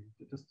practically,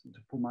 just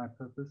for my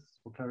purpose,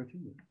 for clarity?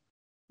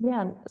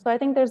 Yeah, so I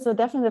think there's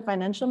definitely the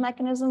financial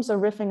mechanism. So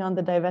riffing on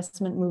the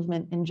divestment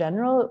movement in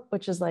general,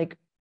 which is like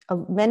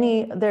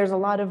there's a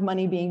lot of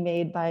money being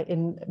made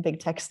in big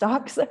tech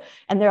stocks,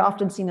 and they're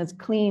often seen as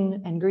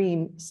clean and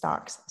green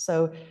stocks.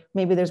 So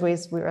maybe there's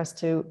ways for us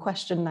to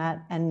question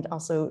that, and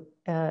also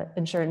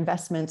ensure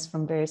investments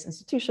from various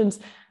institutions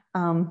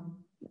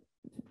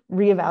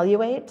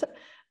reevaluate.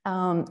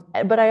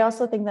 But I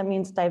also think that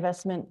means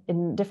divestment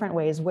in different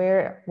ways.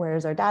 Where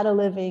is our data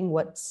living?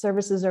 What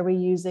services are we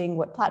using?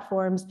 What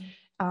platforms?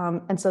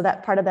 And so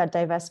that part of that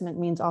divestment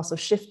means also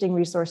shifting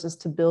resources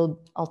to build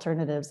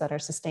alternatives that are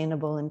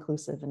sustainable,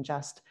 inclusive, and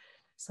just.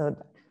 So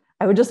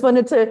I would just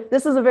wanted to,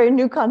 this is a very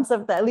new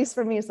concept, at least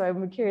for me. So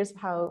I'm curious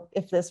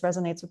if this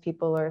resonates with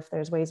people, or if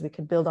there's ways we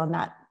could build on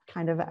that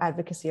kind of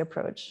advocacy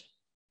approach.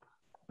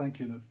 Thank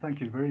you. Thank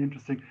you. Very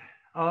interesting.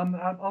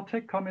 I'll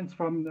take comments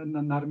from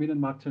Narmin and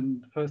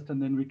Martin first,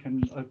 and then we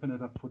can open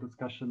it up for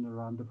discussion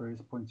around the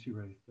various points you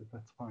raised, if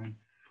that's fine.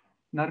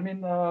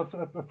 Narmin,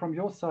 from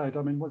your side,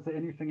 I mean, was there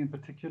anything in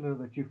particular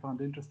that you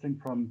found interesting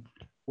from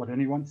what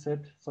anyone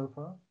said so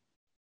far?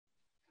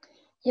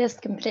 Yes,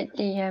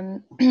 completely.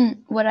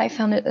 What I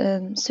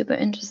found super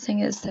interesting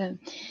is the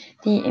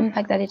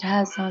impact that it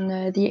has on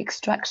the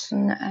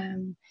extraction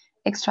and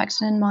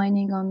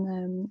mining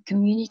on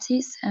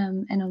communities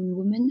and on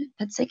women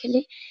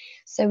particularly.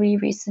 So we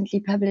recently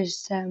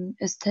published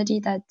a study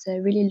that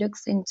really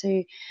looks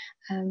into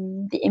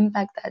the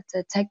impact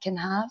that tech can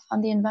have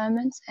on the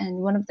environment, and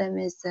one of them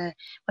is the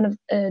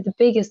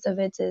biggest of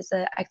it is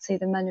actually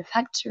the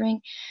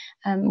manufacturing,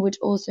 which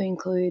also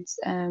includes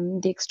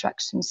the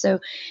extraction. So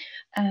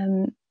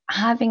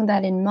having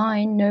that in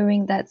mind,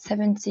 knowing that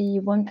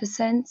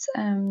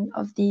 71%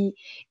 of the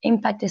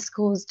impact is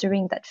caused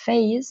during that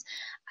phase,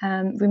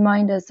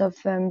 remind us of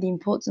the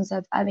importance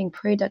of having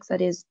products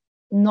that is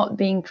not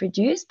being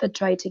produced, but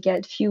try to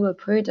get fewer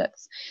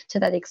products to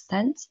that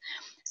extent.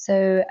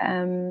 So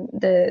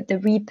the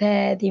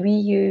repair, the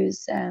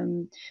reuse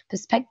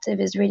perspective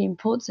is really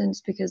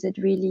important, because it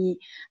really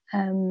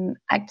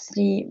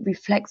actually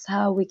reflects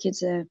how we could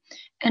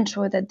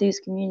ensure that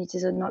these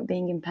communities are not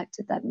being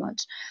impacted that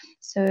much.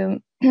 So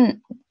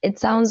it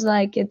sounds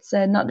like it's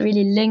not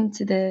really linked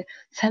to the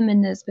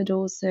feminist, but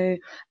also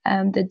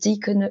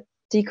the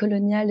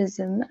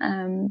decolonialism,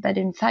 but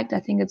in fact I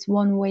think it's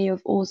one way of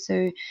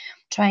also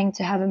trying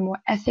to have a more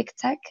ethic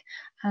tech,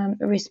 a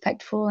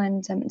respectful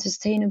and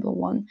sustainable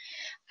one.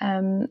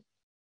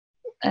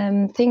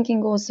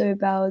 Thinking also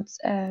about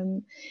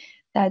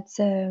that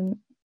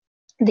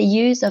the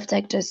use of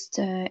tech just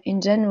in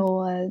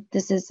general,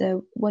 this is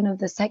one of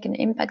the second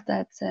impact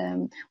that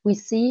we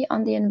see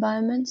on the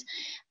environment,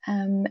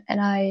 and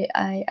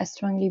I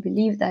strongly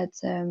believe that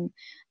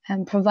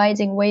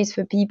providing ways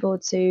for people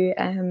to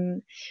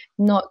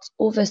not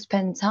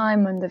overspend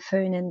time on the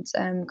phone,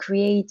 and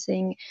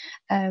creating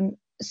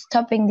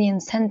stopping the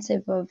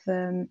incentive of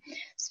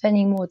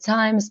spending more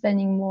time,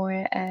 spending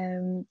more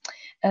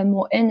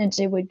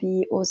energy would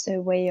be also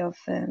a way of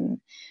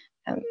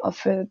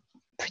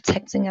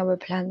protecting our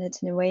planet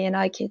in a way. And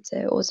I could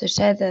also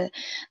share the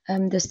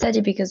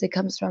study because it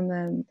comes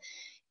from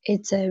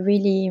it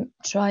really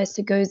tries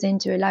to goes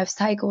into a life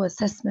cycle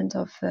assessment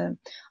of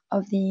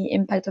the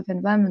impact of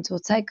environmental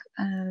tech,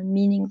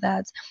 meaning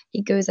that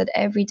it goes at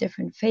every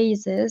different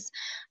phases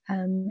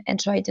and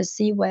try to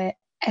see where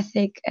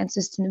ethic and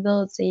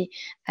sustainability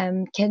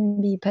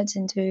can be put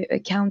into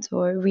account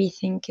or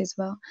rethink as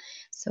well.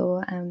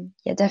 So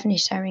yeah, definitely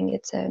sharing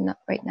it not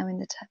right now in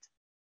the chat.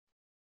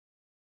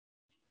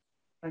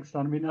 Thanks,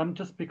 Don. I mean,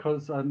 just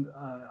because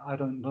I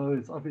don't know,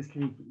 it's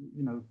obviously,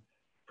 you know,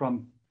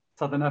 from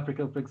Southern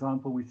Africa, for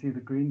example, we see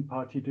the Green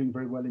Party doing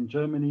very well in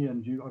Germany,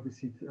 and you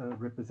obviously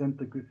represent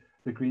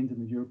the Greens in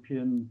the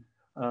European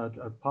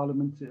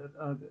Parliament.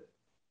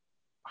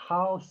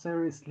 How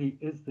seriously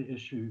is the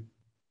issue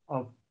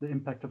of the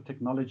impact of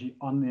technology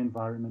on the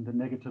environment, the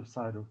negative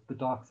side of the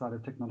dark side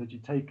of technology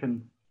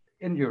taken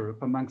in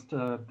Europe amongst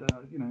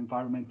you know,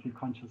 environmentally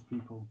conscious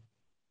people?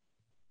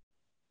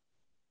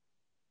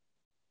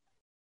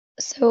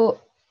 So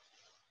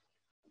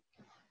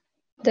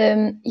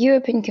the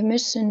European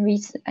Commission,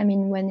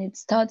 when it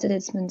started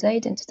its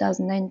mandate in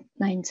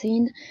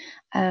 2019,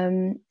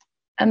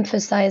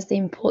 emphasized the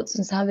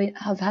importance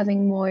of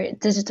having more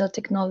digital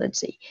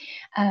technology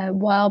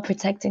while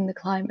protecting the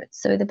climate.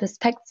 So the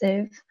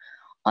perspective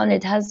on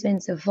it has been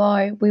so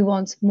far, we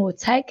want more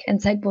tech, and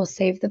tech will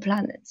save the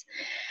planet,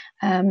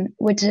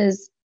 which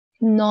is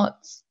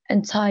not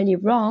entirely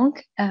wrong.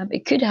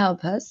 It could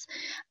help us,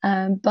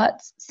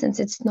 but since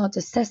it's not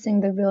assessing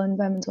the real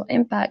environmental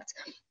impact,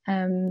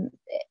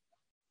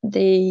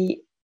 the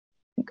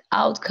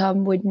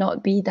outcome would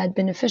not be that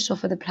beneficial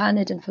for the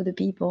planet and for the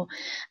people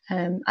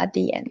at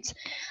the end.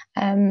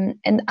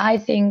 And I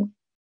think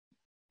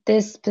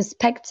this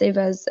perspective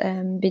has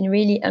been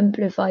really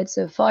amplified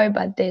so far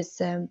by this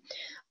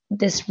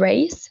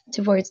race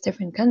towards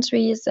different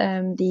countries,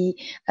 the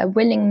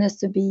willingness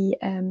to be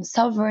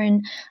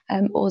sovereign,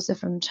 also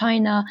from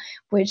China,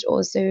 which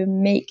also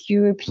make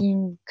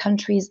European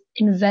countries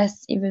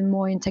invest even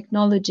more in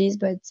technologies,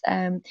 but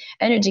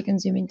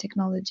energy-consuming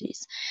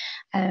technologies.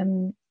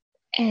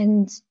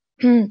 And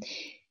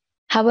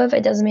however,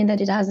 it doesn't mean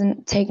that it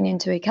hasn't taken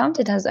into account.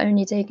 It has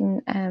only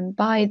taken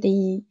by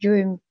the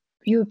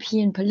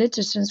European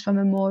politicians from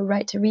a more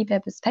right to repair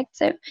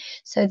perspective.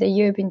 So the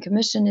European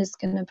Commission is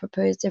going to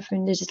propose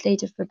different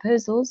legislative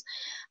proposals.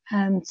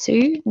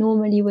 Two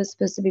normally was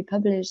supposed to be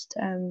published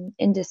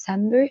in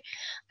December,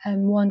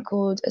 one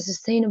called a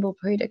Sustainable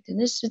Product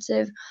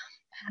Initiative,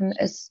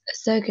 a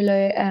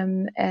circular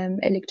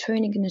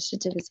electronic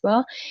initiative as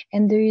well,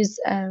 and those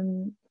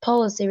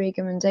policy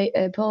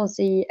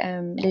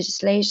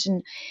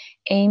legislation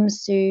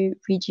aims to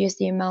reduce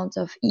the amount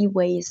of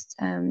e-waste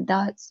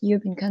that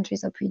European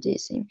countries are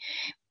producing.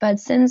 But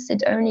since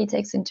it only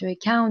takes into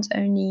account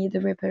only the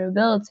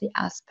repairability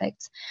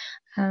aspect,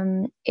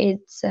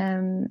 it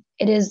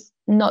is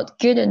not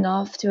good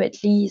enough to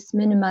at least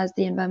minimize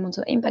the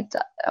environmental impact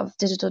of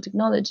digital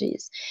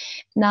technologies.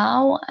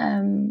 Now,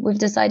 we've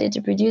decided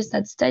to produce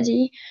that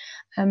study,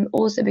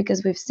 also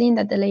because we've seen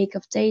that the lake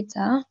of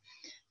data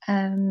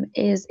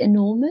is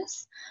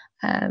enormous.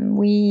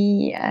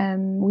 We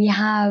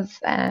have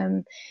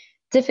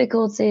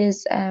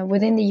difficulties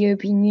within the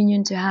European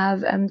Union to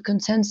have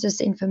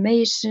consensus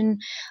information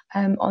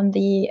on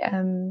the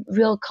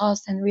real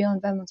cost and real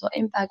environmental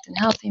impact and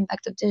health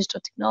impact of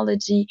digital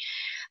technology.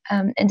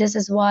 And this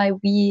is why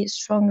we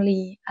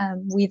strongly,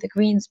 we the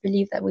Greens,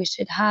 believe that we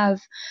should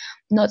have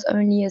not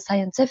only a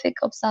scientific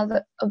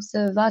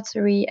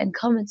observatory and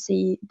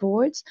committee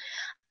boards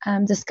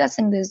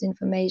discussing this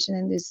information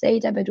and this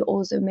data, but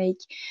also make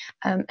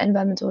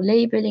environmental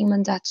labeling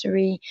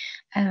mandatory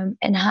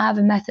and have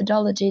a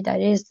methodology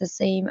that is the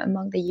same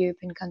among the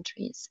European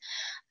countries.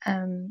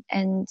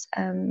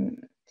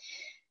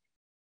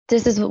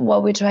 This is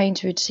what we're trying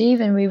to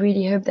achieve, and we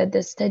really hope that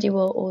this study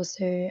will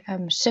also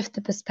shift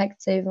the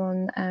perspective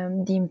on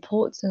the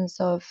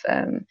importance of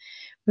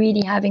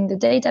really having the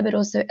data, but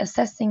also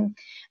assessing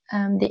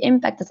the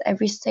impact at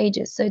every stage.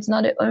 So it's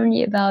not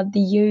only about the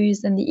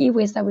use and the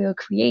e-waste that we are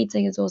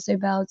creating, it's also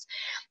about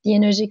the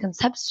energy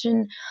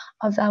consumption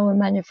of our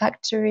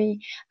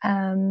manufacturing,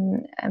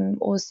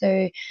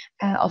 also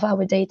of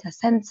our data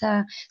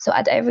center. So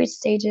at every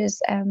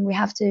stages, we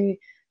have to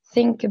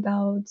think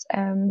about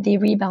the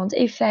rebound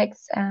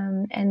effects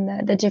and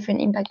the different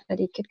impact that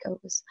it could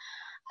cause.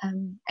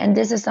 And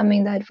this is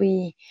something that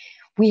we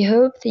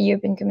hope the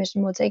European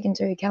Commission will take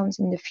into account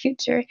in the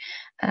future.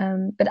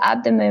 But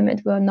at the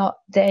moment, we're not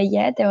there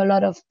yet. There are a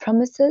lot of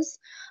promises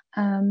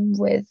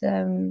with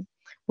a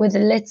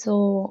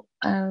little,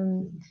 I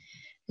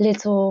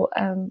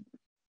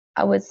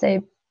would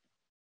say,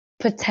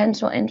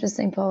 potential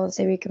interesting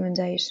policy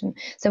recommendation.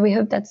 So we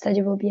hope that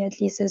study will be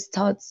at least a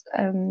start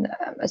and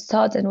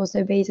also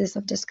a basis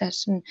of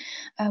discussion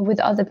with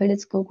other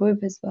political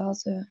groups as well.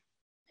 So.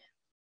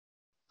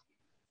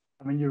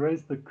 I mean, you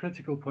raised the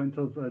critical point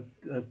of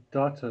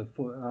data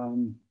for,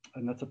 and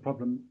that's a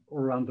problem all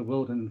around the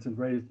world, and it's been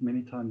raised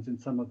many times in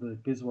some of the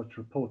GISWatch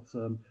reports,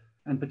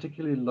 and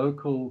particularly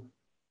local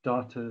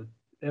data,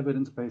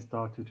 evidence-based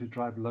data to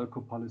drive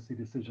local policy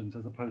decisions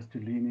as opposed to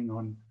leaning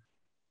on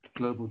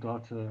global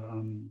data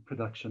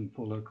production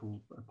for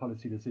local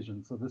policy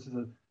decisions. So this is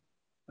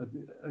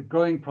a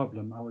growing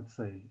problem, I would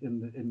say,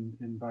 in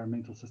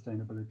environmental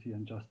sustainability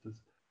and justice.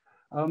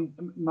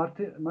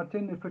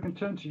 Martin, if we can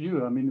turn to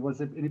you, I mean, was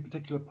there any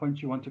particular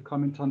point you want to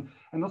comment on?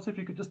 And also if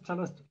you could just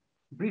tell us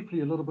briefly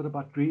a little bit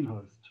about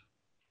Greenhost.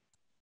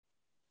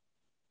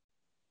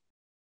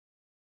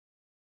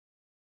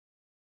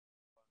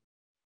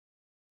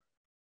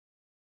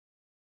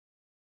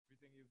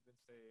 Everything you've been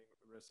saying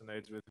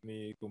resonates with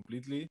me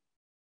completely.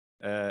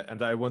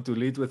 And I want to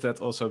lead with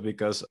that also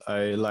because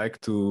I like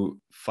to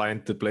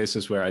find the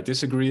places where I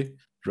disagree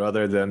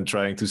rather than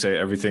trying to say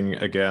everything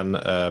again,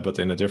 but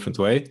in a different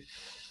way.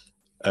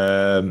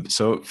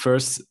 So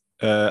first,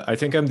 I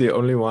think I'm the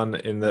only one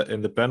in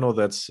the panel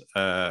that's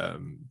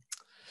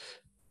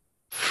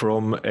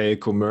from a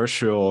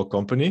commercial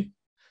company.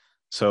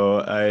 So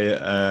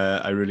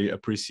I really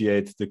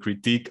appreciate the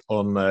critique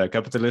on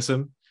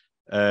capitalism,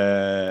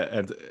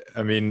 and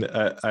I mean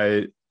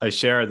I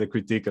share the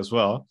critique as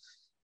well.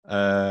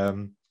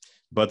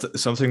 But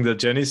something that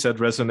Jenny said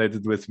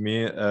resonated with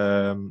me.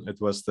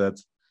 It was that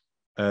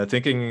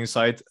thinking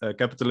inside a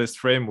capitalist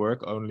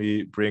framework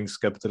only brings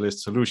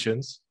capitalist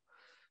solutions.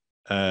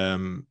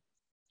 And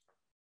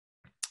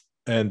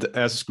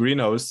as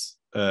Greenhost,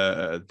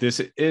 this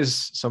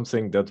is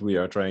something that we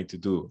are trying to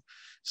do.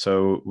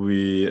 So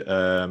we,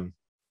 I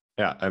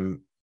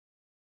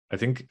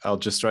think I'll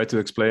just try to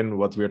explain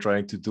what we're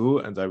trying to do,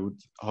 and I would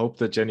hope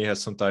that Jenny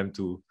has some time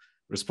to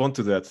respond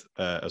to that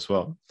as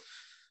well.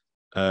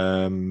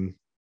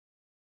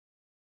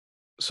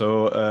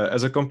 So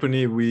as a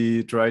company,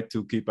 we try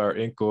to keep our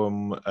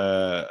income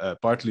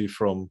partly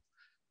from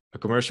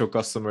commercial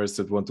customers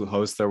that want to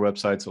host their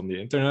websites on the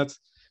internet.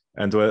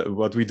 And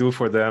what we do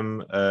for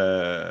them,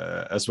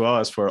 as well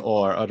as for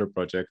all our other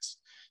projects,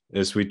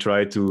 is we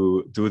try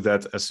to do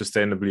that as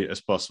sustainably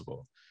as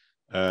possible.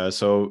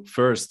 So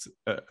first,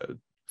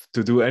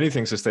 to do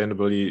anything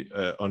sustainably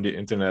on the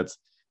internet,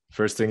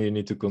 first thing you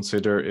need to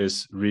consider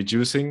is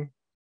reducing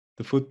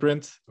the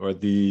footprint or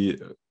the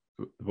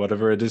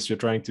whatever it is you're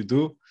trying to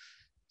do.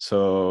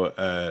 So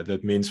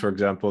that means, for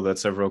example, that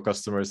several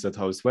customers that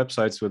host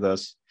websites with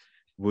us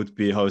would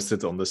be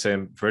hosted on the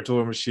same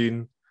virtual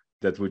machine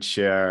that would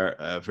share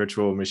a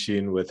virtual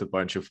machine with a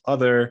bunch of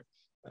other,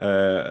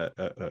 or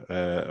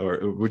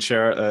would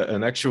share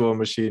an actual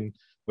machine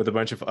with a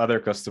bunch of other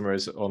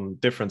customers on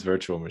different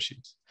virtual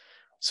machines.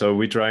 So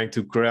we're trying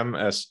to cram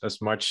as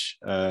much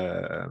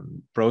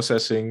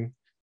processing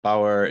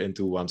power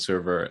into one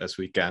server as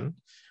we can.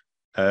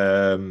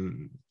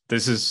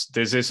 This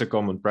is a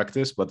common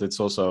practice, but it's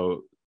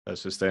also a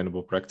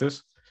sustainable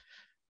practice.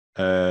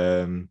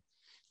 And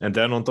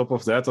then on top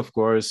of that, of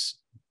course,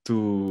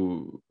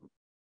 to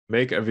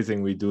make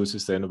everything we do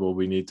sustainable,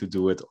 we need to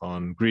do it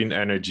on green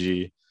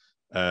energy.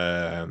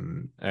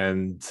 And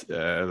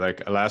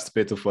like a last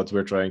bit of what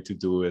we're trying to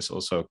do is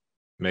also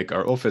make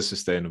our office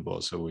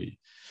sustainable. So we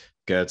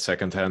get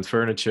secondhand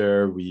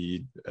furniture,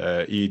 we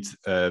eat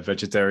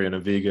vegetarian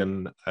and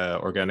vegan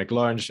organic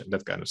lunch, and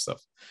that kind of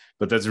stuff.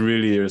 But that's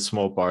really a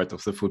small part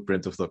of the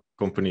footprint of the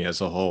company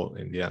as a whole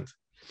in the end.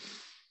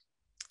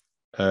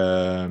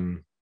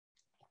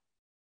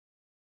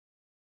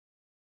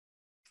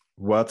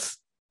 What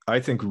I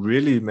think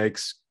really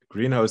makes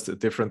Greenhost a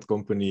different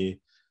company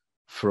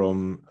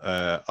from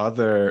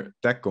other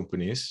tech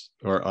companies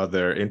or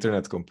other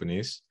internet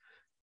companies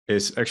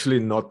is actually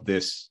not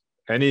this.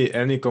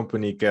 Any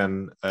company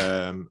can,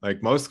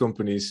 like most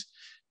companies,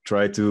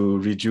 try to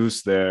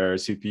reduce their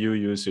CPU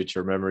usage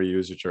or memory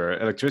usage or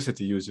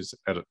electricity usage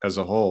as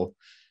a whole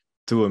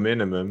to a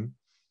minimum,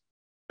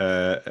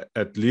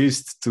 at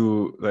least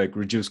to like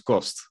reduce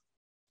cost.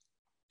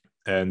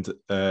 And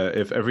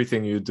if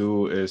everything you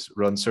do is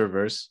run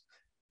servers,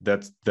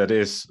 that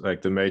is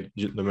like the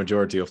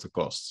majority of the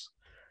costs.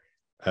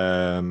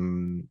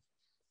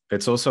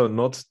 It's also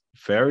not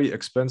very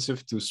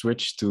expensive to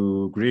switch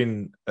to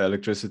green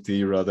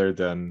electricity rather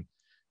than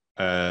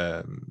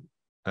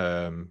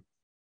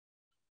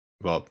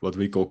well, what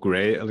we call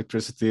gray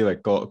electricity,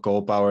 like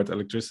coal-powered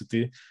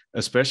electricity,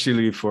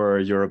 especially for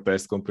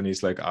Europe-based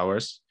companies like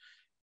ours.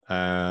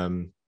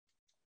 And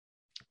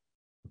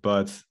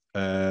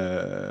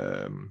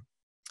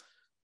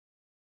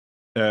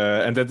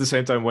at the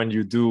same time, when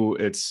you do,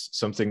 it's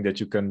something that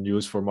you can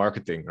use for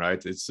marketing,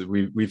 right?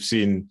 We've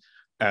seen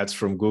ads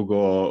from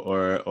Google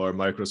or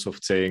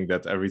Microsoft saying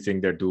that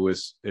everything they do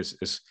is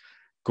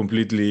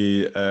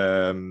completely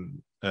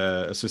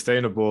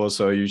sustainable,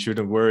 so you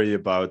shouldn't worry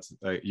about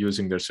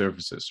using their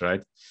services,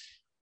 right?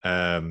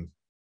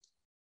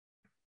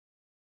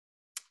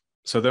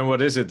 So then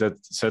what is it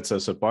that sets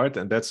us apart?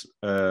 And that's,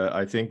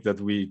 I think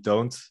that we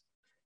don't,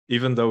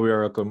 even though we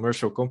are a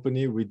commercial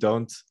company, we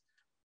don't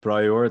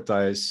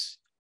prioritize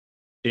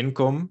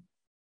income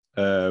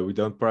we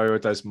don't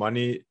prioritize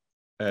money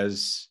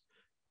as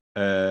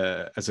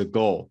a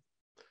goal.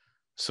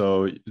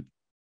 So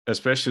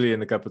especially in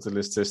the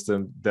capitalist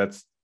system, that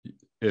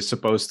is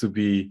supposed to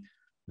be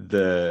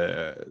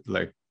the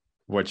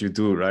what you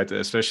do, right?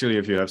 Especially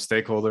if you have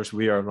stakeholders.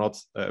 We are not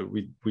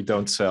we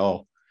don't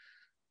sell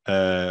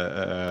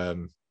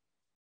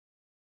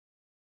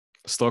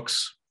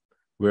stocks.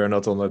 We are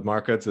not on that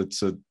market.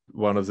 It's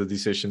one of the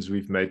decisions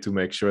we've made to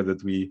make sure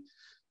that we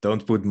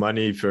don't put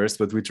money first,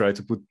 but we try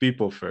to put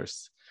people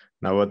first.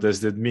 Now, what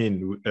does that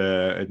mean?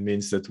 It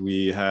means that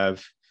we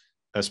have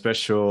a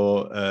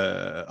special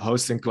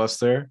hosting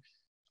cluster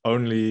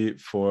only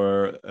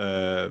for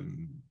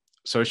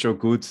social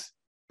good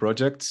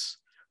projects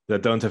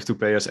that don't have to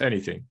pay us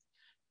anything.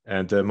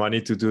 And the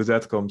money to do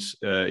that comes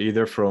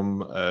either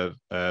from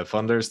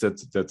funders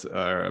that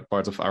are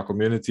part of our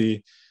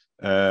community,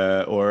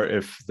 or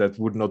if that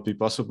would not be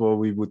possible,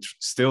 we would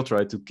still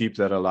try to keep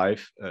that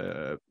alive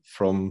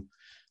from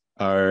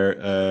our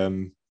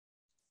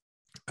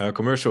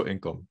commercial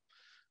income.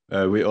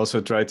 We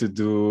also try to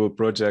do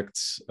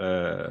projects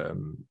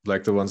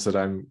like the ones that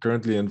I'm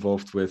currently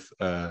involved with,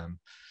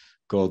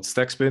 called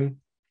Stackspin,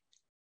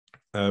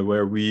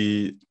 where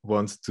we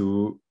want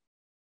to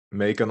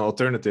make an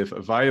alternative,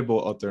 a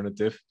viable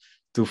alternative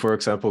to, for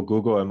example,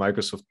 Google and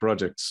Microsoft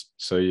projects,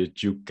 so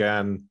that you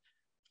can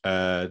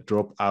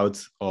drop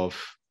out of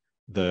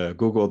the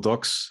Google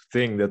Docs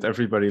thing that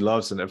everybody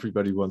loves and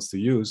everybody wants to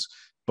use,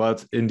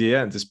 but in the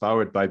end is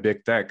powered by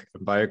big tech,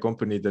 by a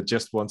company that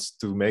just wants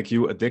to make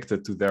you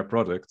addicted to their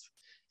product,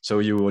 so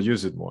you will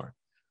use it more.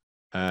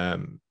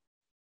 And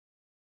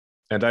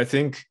I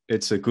think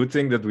it's a good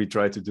thing that we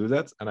try to do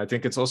that. And I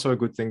think it's also a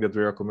good thing that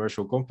we're a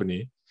commercial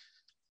company,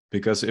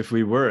 because if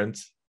we weren't,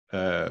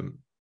 I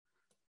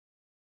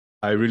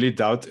really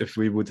doubt if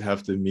we would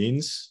have the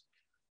means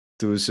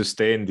to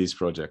sustain these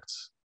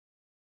projects.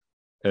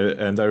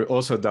 And I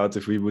also doubt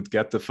if we would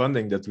get the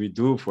funding that we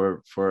do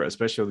for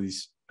especially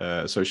these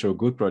social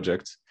good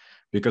projects,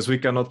 because we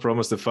cannot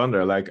promise the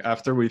funder, like,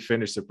 after we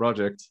finish the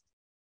project,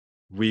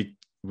 we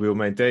will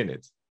maintain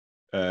it.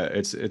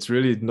 It's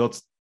really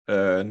not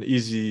an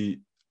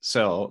easy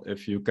sell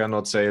if you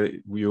cannot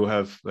say you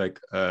have like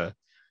a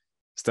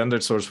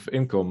standard source of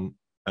income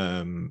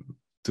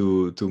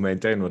to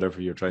maintain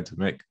whatever you're trying to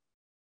make.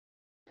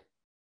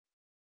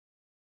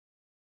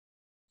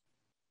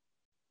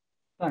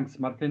 Thanks,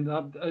 Martin.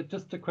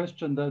 Just a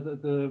question.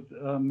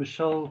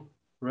 Michelle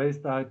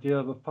raised the idea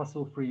of a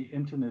fossil-free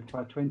internet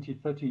by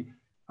 2030.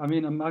 I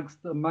mean,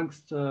 amongst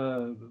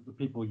the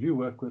people you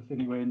work with,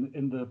 anyway,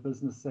 in the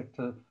business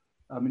sector,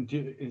 I mean,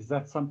 is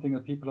that something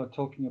that people are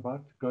talking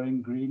about,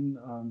 going green,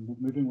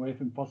 moving away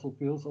from fossil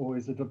fuels, or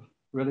is it a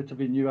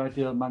relatively new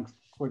idea amongst,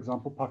 for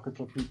example, pockets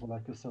of people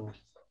like yourselves?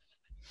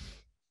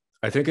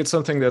 I think it's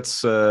something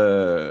that's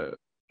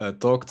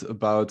talked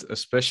about,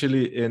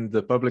 especially in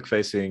the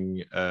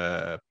public-facing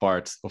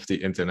part of the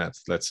internet,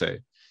 let's say.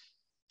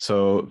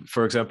 So,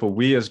 for example,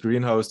 we as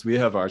Greenhost, we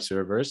have our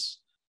servers,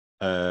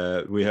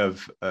 we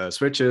have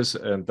switches,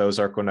 and those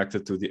are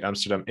connected to the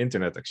Amsterdam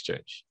Internet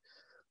Exchange.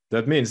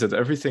 That means that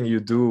everything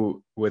you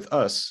do with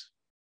us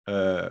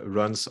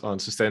runs on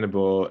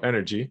sustainable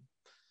energy.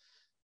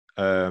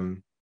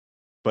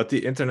 But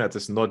the internet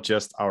is not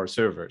just our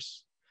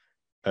servers.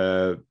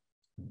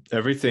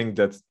 Everything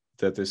that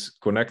is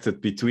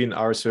connected between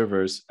our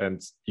servers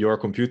and your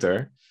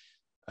computer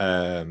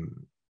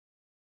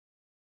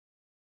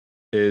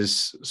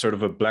is sort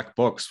of a black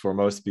box for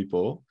most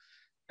people.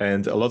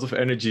 And a lot of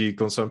energy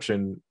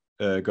consumption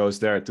goes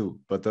there too.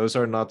 But those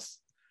are not,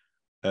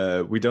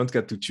 we don't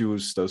get to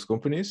choose those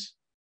companies.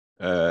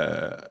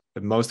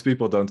 Most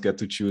people don't get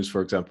to choose,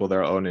 for example,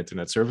 their own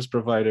internet service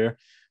provider.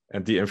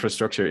 And the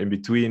infrastructure in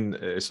between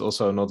is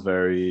also not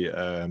very,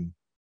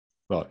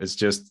 well, it's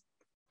just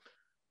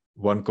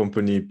one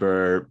company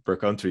per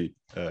country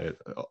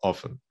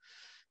often.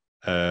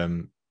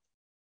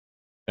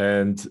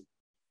 And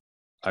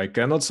I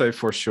cannot say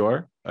for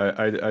sure.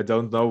 I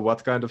don't know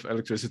what kind of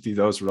electricity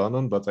those run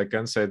on, but I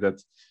can say that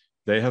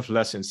they have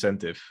less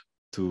incentive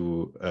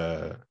to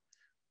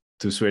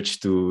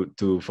switch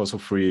to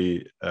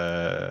fossil-free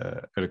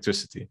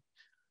electricity.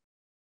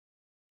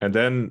 And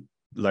then,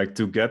 like,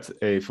 to get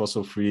a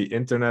fossil-free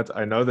internet,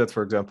 I know that,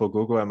 for example,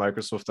 Google and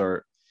Microsoft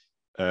are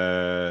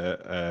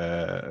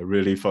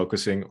really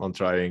focusing on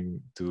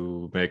trying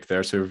to make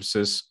their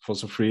services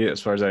fossil-free.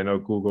 As far as I know,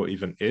 Google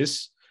even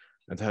is,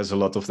 and has a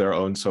lot of their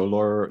own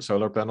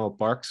solar panel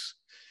parks.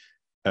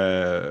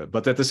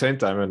 But at the same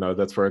time, I know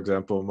that, for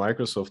example,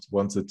 Microsoft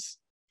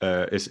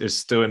is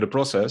still in the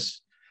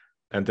process,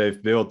 and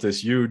they've built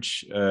this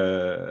huge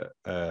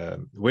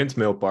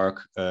windmill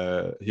park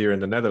here in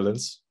the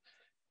Netherlands,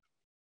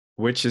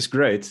 which is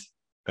great.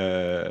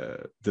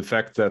 The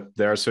fact that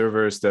their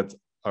servers that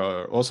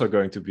are also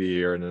going to be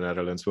here in the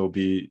Netherlands will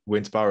be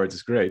wind powered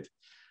is great.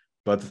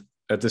 But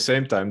at the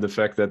same time, the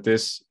fact that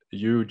this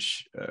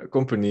huge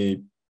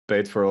company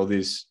paid for all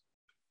these,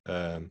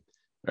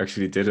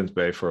 actually didn't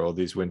pay for all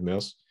these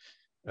windmills,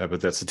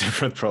 but that's a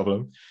different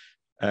problem.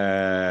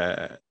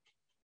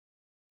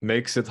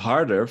 makes it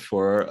harder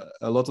for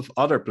a lot of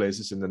other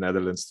places in the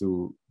Netherlands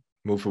to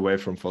move away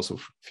from fossil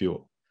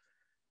fuel.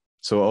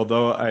 So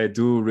although I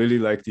do really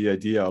like the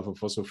idea of a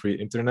fossil-free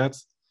internet,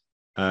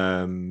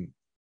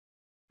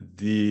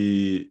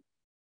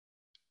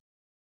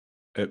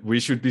 we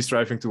should be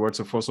striving towards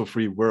a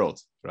fossil-free world,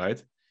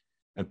 right?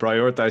 And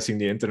prioritizing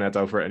the internet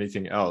over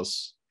anything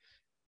else.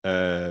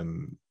 Yeah,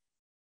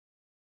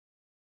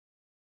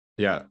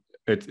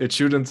 it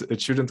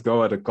shouldn't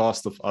go at a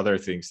cost of other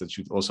things that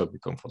should also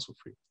become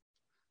fossil-free.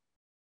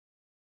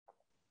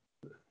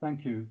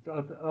 Thank you.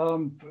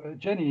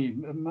 Jenny,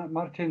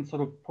 Martin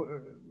sort of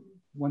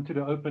wanted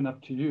to open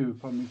up to you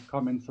from his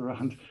comments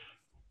around,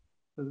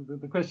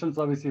 the question's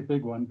obviously a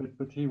big one,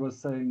 but he was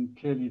saying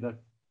clearly that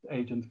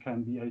agents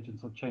can be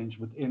agents of change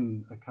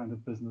within a kind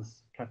of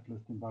business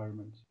capitalist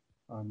environment.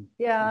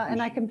 Yeah,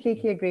 and I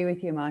completely agree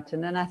with you,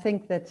 Martin. And I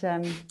think that,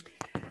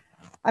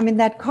 I mean,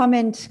 that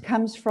comment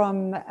comes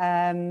from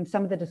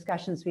some of the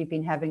discussions we've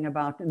been having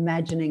about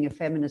imagining a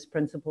feminist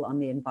principle on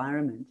the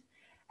environment.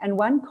 And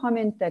one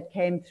comment that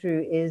came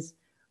through is,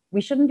 we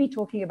shouldn't be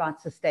talking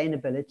about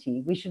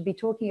sustainability. We should be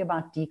talking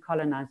about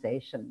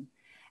decolonization.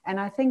 And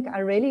I think I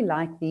really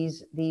like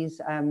these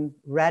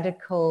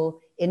radical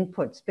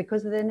inputs,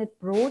 because then it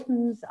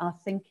broadens our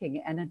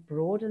thinking and it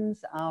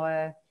broadens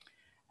our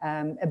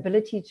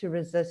ability to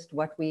resist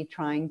what we're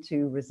trying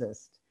to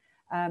resist.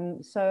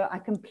 So I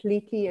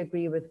completely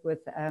agree with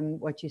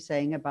what you're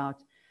saying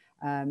about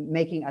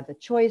making other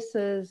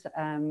choices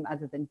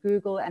other than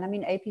Google. And I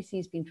mean, APC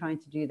has been trying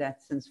to do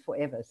that since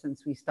forever,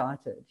 since we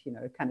started, you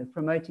know, kind of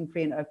promoting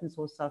free and open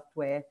source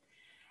software.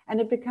 And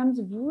it becomes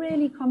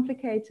really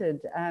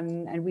complicated.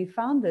 And we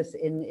found this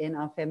in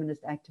our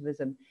feminist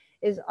activism,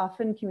 is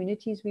often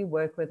communities we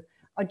work with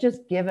are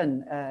just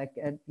given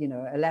you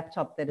know, a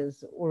laptop that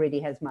already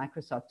has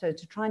Microsoft. So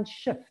to try and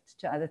shift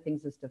to other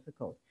things is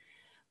difficult.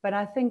 But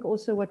I think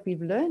also what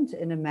we've learned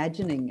in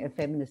imagining a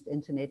feminist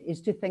internet is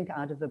to think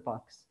out of the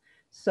box.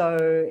 So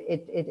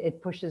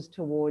it pushes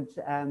towards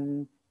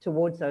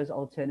those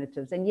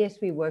alternatives. And yes,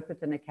 we work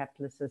within a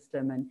capitalist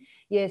system. And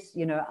yes,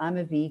 you know, I'm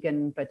a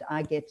vegan, but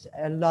I get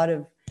a lot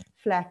of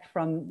flack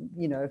from,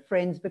 you know,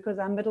 friends because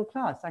I'm middle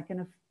class. I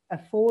can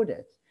afford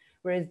it.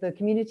 Whereas the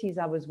communities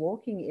I was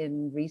walking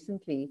in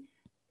recently,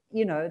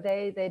 you know,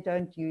 they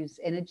don't use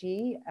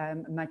energy,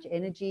 much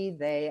energy.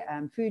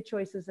 Food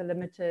choices are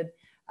limited.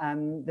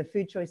 The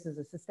food choices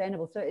are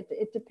sustainable. So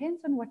it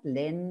depends on what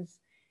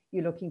lens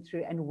you're looking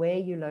through and where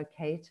you're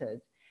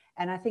located.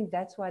 And I think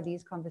that's why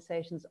these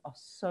conversations are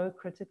so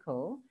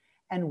critical,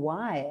 and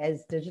why,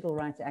 as digital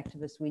rights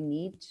activists, we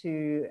need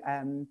to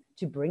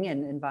bring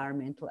in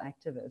environmental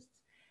activists.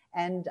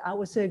 And I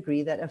also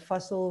agree that a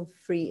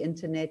fossil-free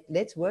internet,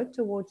 let's work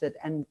towards it,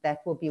 and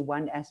that will be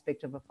one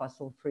aspect of a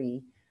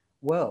fossil-free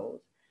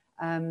world.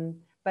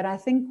 But I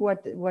think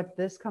what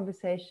this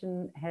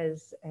conversation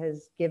has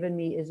given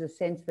me is a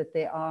sense that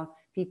there are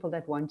people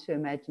that want to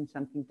imagine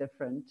something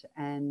different,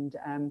 and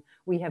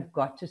we have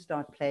got to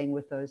start playing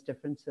with those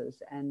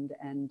differences and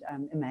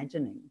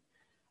imagining.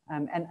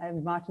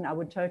 And Martin, I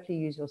would totally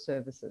use your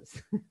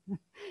services.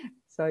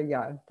 So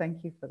yeah,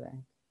 thank you for that.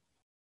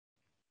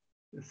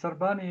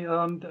 Sarbani,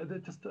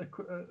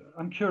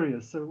 I'm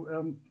curious.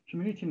 So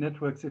community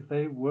networks, if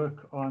they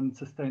work on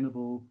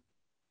sustainable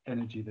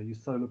energy, they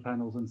use solar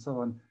panels and so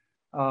on,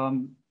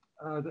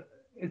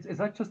 is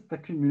that just the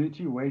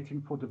community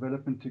waiting for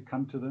development to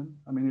come to them?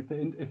 I mean,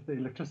 if the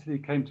electricity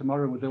came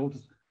tomorrow, would they all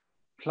just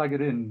plug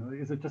it in? Or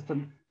is it just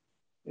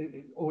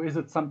or is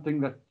it something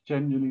that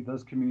genuinely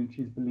those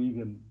communities believe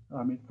in?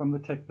 I mean, from the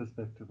tech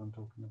perspective, I'm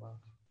talking about.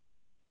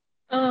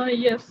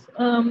 Yes.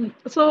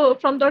 So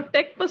from the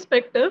tech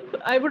perspective,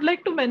 I would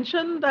like to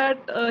mention that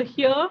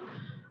here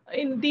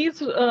in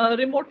these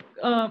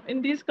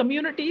in these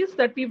communities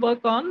that we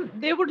work on,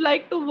 they would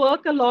like to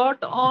work a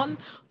lot on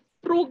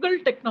frugal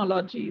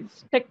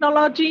technologies,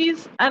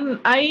 and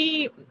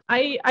I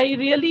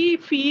really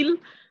feel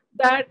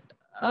that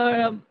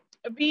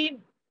the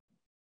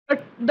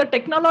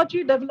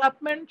technology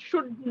development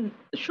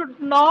should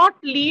not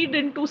lead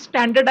into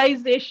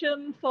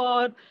standardization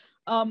for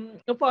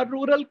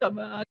rural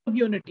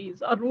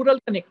communities or rural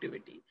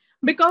connectivity,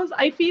 because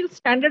I feel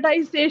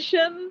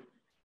standardization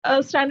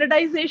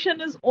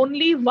is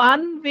only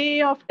one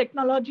way of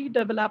technology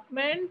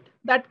development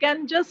that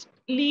can just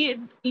lead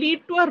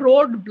to a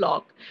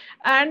roadblock.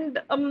 And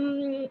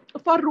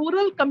for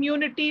rural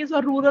communities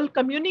or rural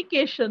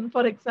communication,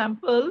 for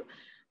example,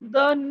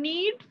 the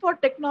need for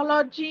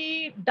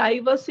technology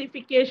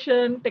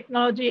diversification,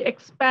 technology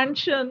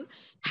expansion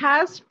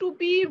has to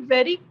be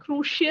very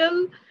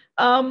crucial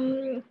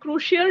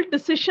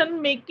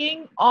decision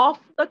making of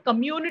the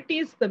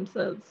communities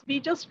themselves. We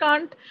just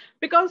can't,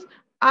 because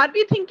are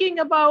we thinking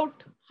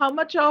about how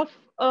much of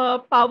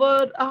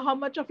power, how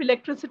much of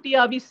electricity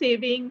are we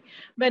saving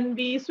when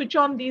we switch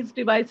on these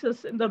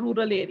devices in the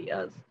rural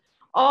areas?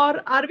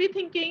 Or are we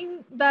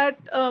thinking that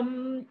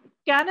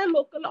can a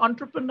local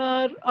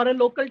entrepreneur or a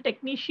local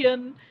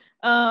technician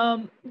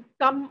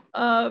become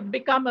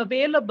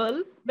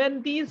available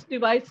when these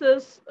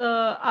devices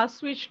are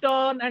switched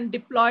on and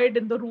deployed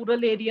in the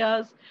rural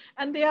areas,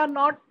 and they are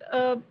not,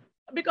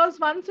 because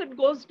once it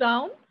goes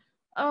down,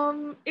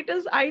 it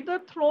is either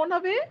thrown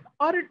away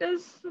or it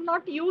is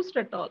not used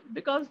at all,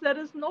 because there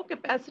is no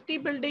capacity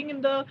building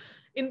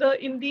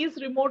in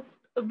these remote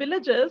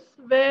villages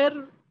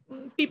where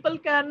people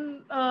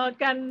can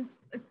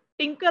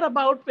tinker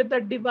about with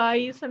the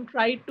device and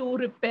try to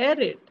repair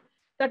it.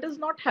 That is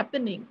not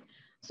happening.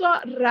 So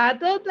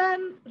rather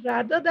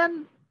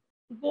than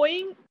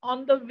going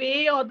on the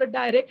way or the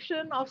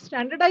direction of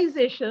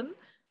standardization,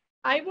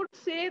 I would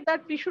say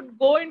that we should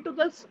go into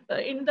this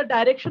in the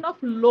direction of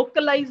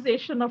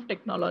localization of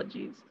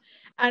technologies,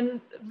 and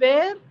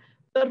where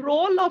the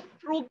role of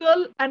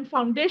frugal and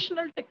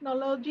foundational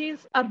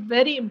technologies are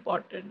very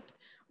important,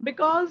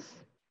 because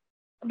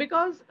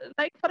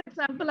like for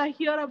example,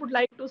 I would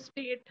like to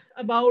state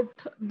about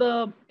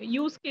the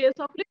use case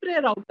of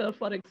Libre router.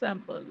 For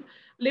example,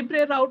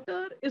 Libre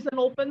router is an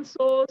open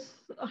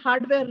source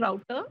hardware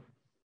router,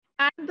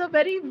 and the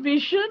very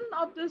vision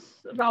of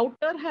this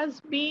router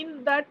has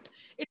been that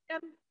it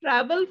can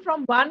travel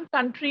from one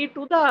country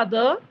to the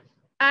other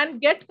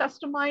and get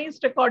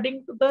customized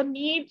according to the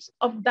needs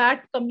of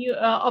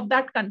of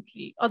that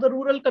country or the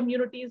rural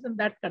communities in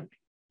that country.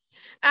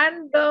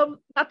 And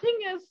nothing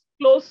is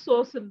closed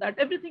source in that.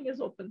 Everything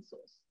is open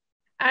source.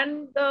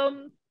 And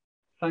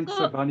thanks,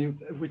 Sarvani.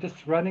 We're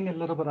just running a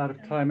little bit out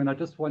of time, and I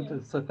just want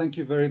to, so thank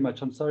you very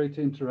much. I'm sorry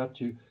to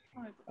interrupt you.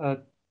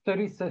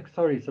 30 seconds,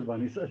 sorry,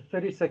 Sarvani.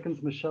 30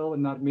 seconds, Michelle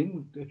and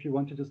Narmin, if you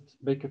want to just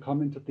make a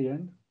comment at the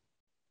end.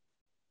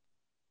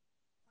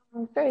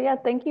 Sure, yeah,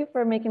 thank you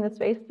for making the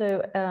space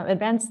to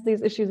advance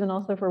these issues and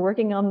also for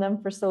working on them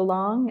for so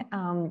long.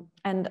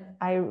 And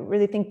I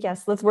really think,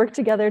 yes, let's work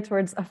together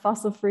towards a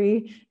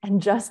fossil-free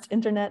and just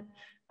internet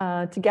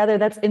together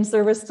that's in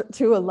service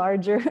to a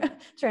larger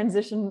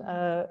transition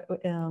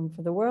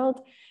for the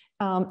world.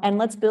 And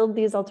let's build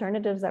these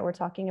alternatives that we're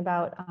talking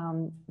about,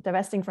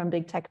 divesting from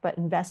big tech, but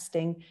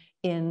investing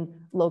in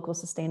local,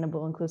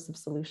 sustainable, inclusive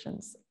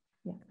solutions.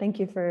 Yeah, thank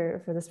you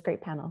for this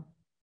great panel.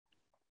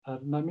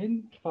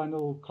 Namin,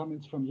 final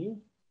comments from you?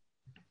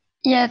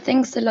 Yeah,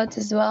 thanks a lot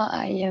as well.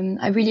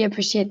 I really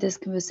appreciate this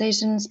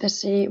conversation,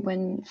 especially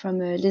when from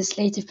a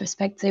legislative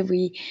perspective,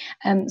 we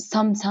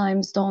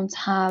sometimes don't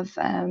have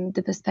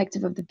the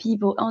perspective of the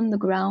people on the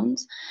ground.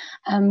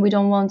 We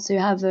don't want to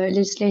have a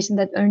legislation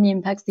that only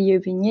impacts the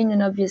European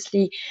Union,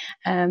 obviously,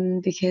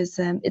 because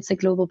it's a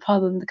global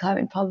problem. The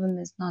current problem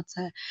is not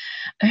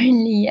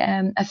only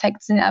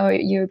affecting our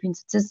European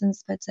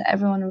citizens, but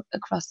everyone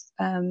across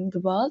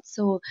the world.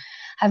 So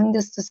having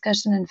this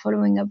discussion and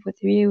following up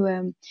with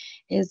you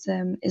is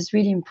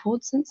really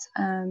important,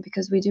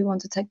 because we do want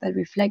to take that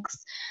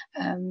reflects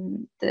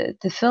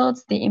the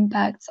fields, the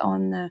impacts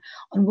on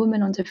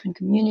women, on different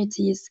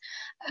communities,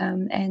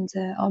 and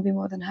I'll be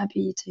more than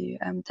happy to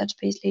touch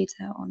base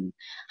later on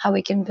how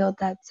we can build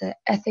that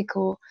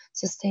ethical,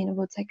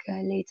 sustainable tech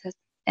later.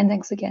 And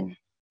thanks again.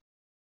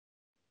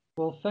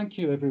 Well, thank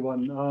you,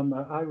 everyone.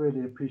 I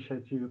really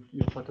appreciate your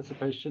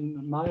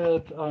participation. Maya,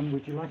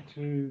 would you like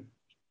to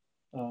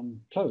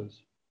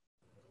close?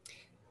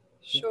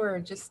 Sure,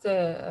 just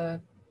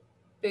a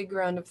big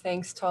round of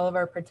thanks to all of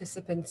our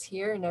participants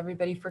here and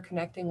everybody for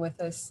connecting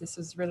with us. This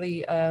was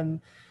really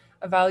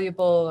a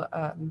valuable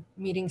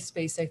meeting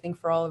space, I think,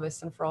 for all of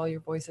us and for all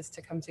your voices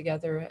to come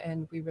together,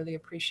 and we really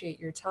appreciate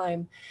your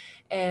time.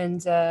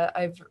 And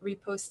I've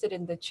reposted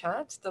in the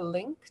chat the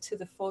link to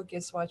the full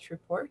GISWatch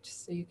report,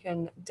 so you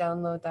can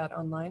download that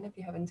online if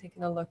you haven't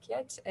taken a look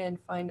yet and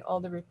find all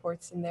the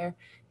reports in there.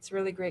 It's a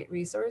really great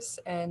resource,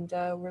 and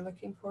we're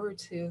looking forward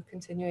to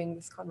continuing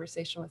this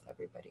conversation with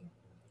everybody.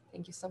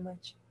 Thank you so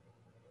much.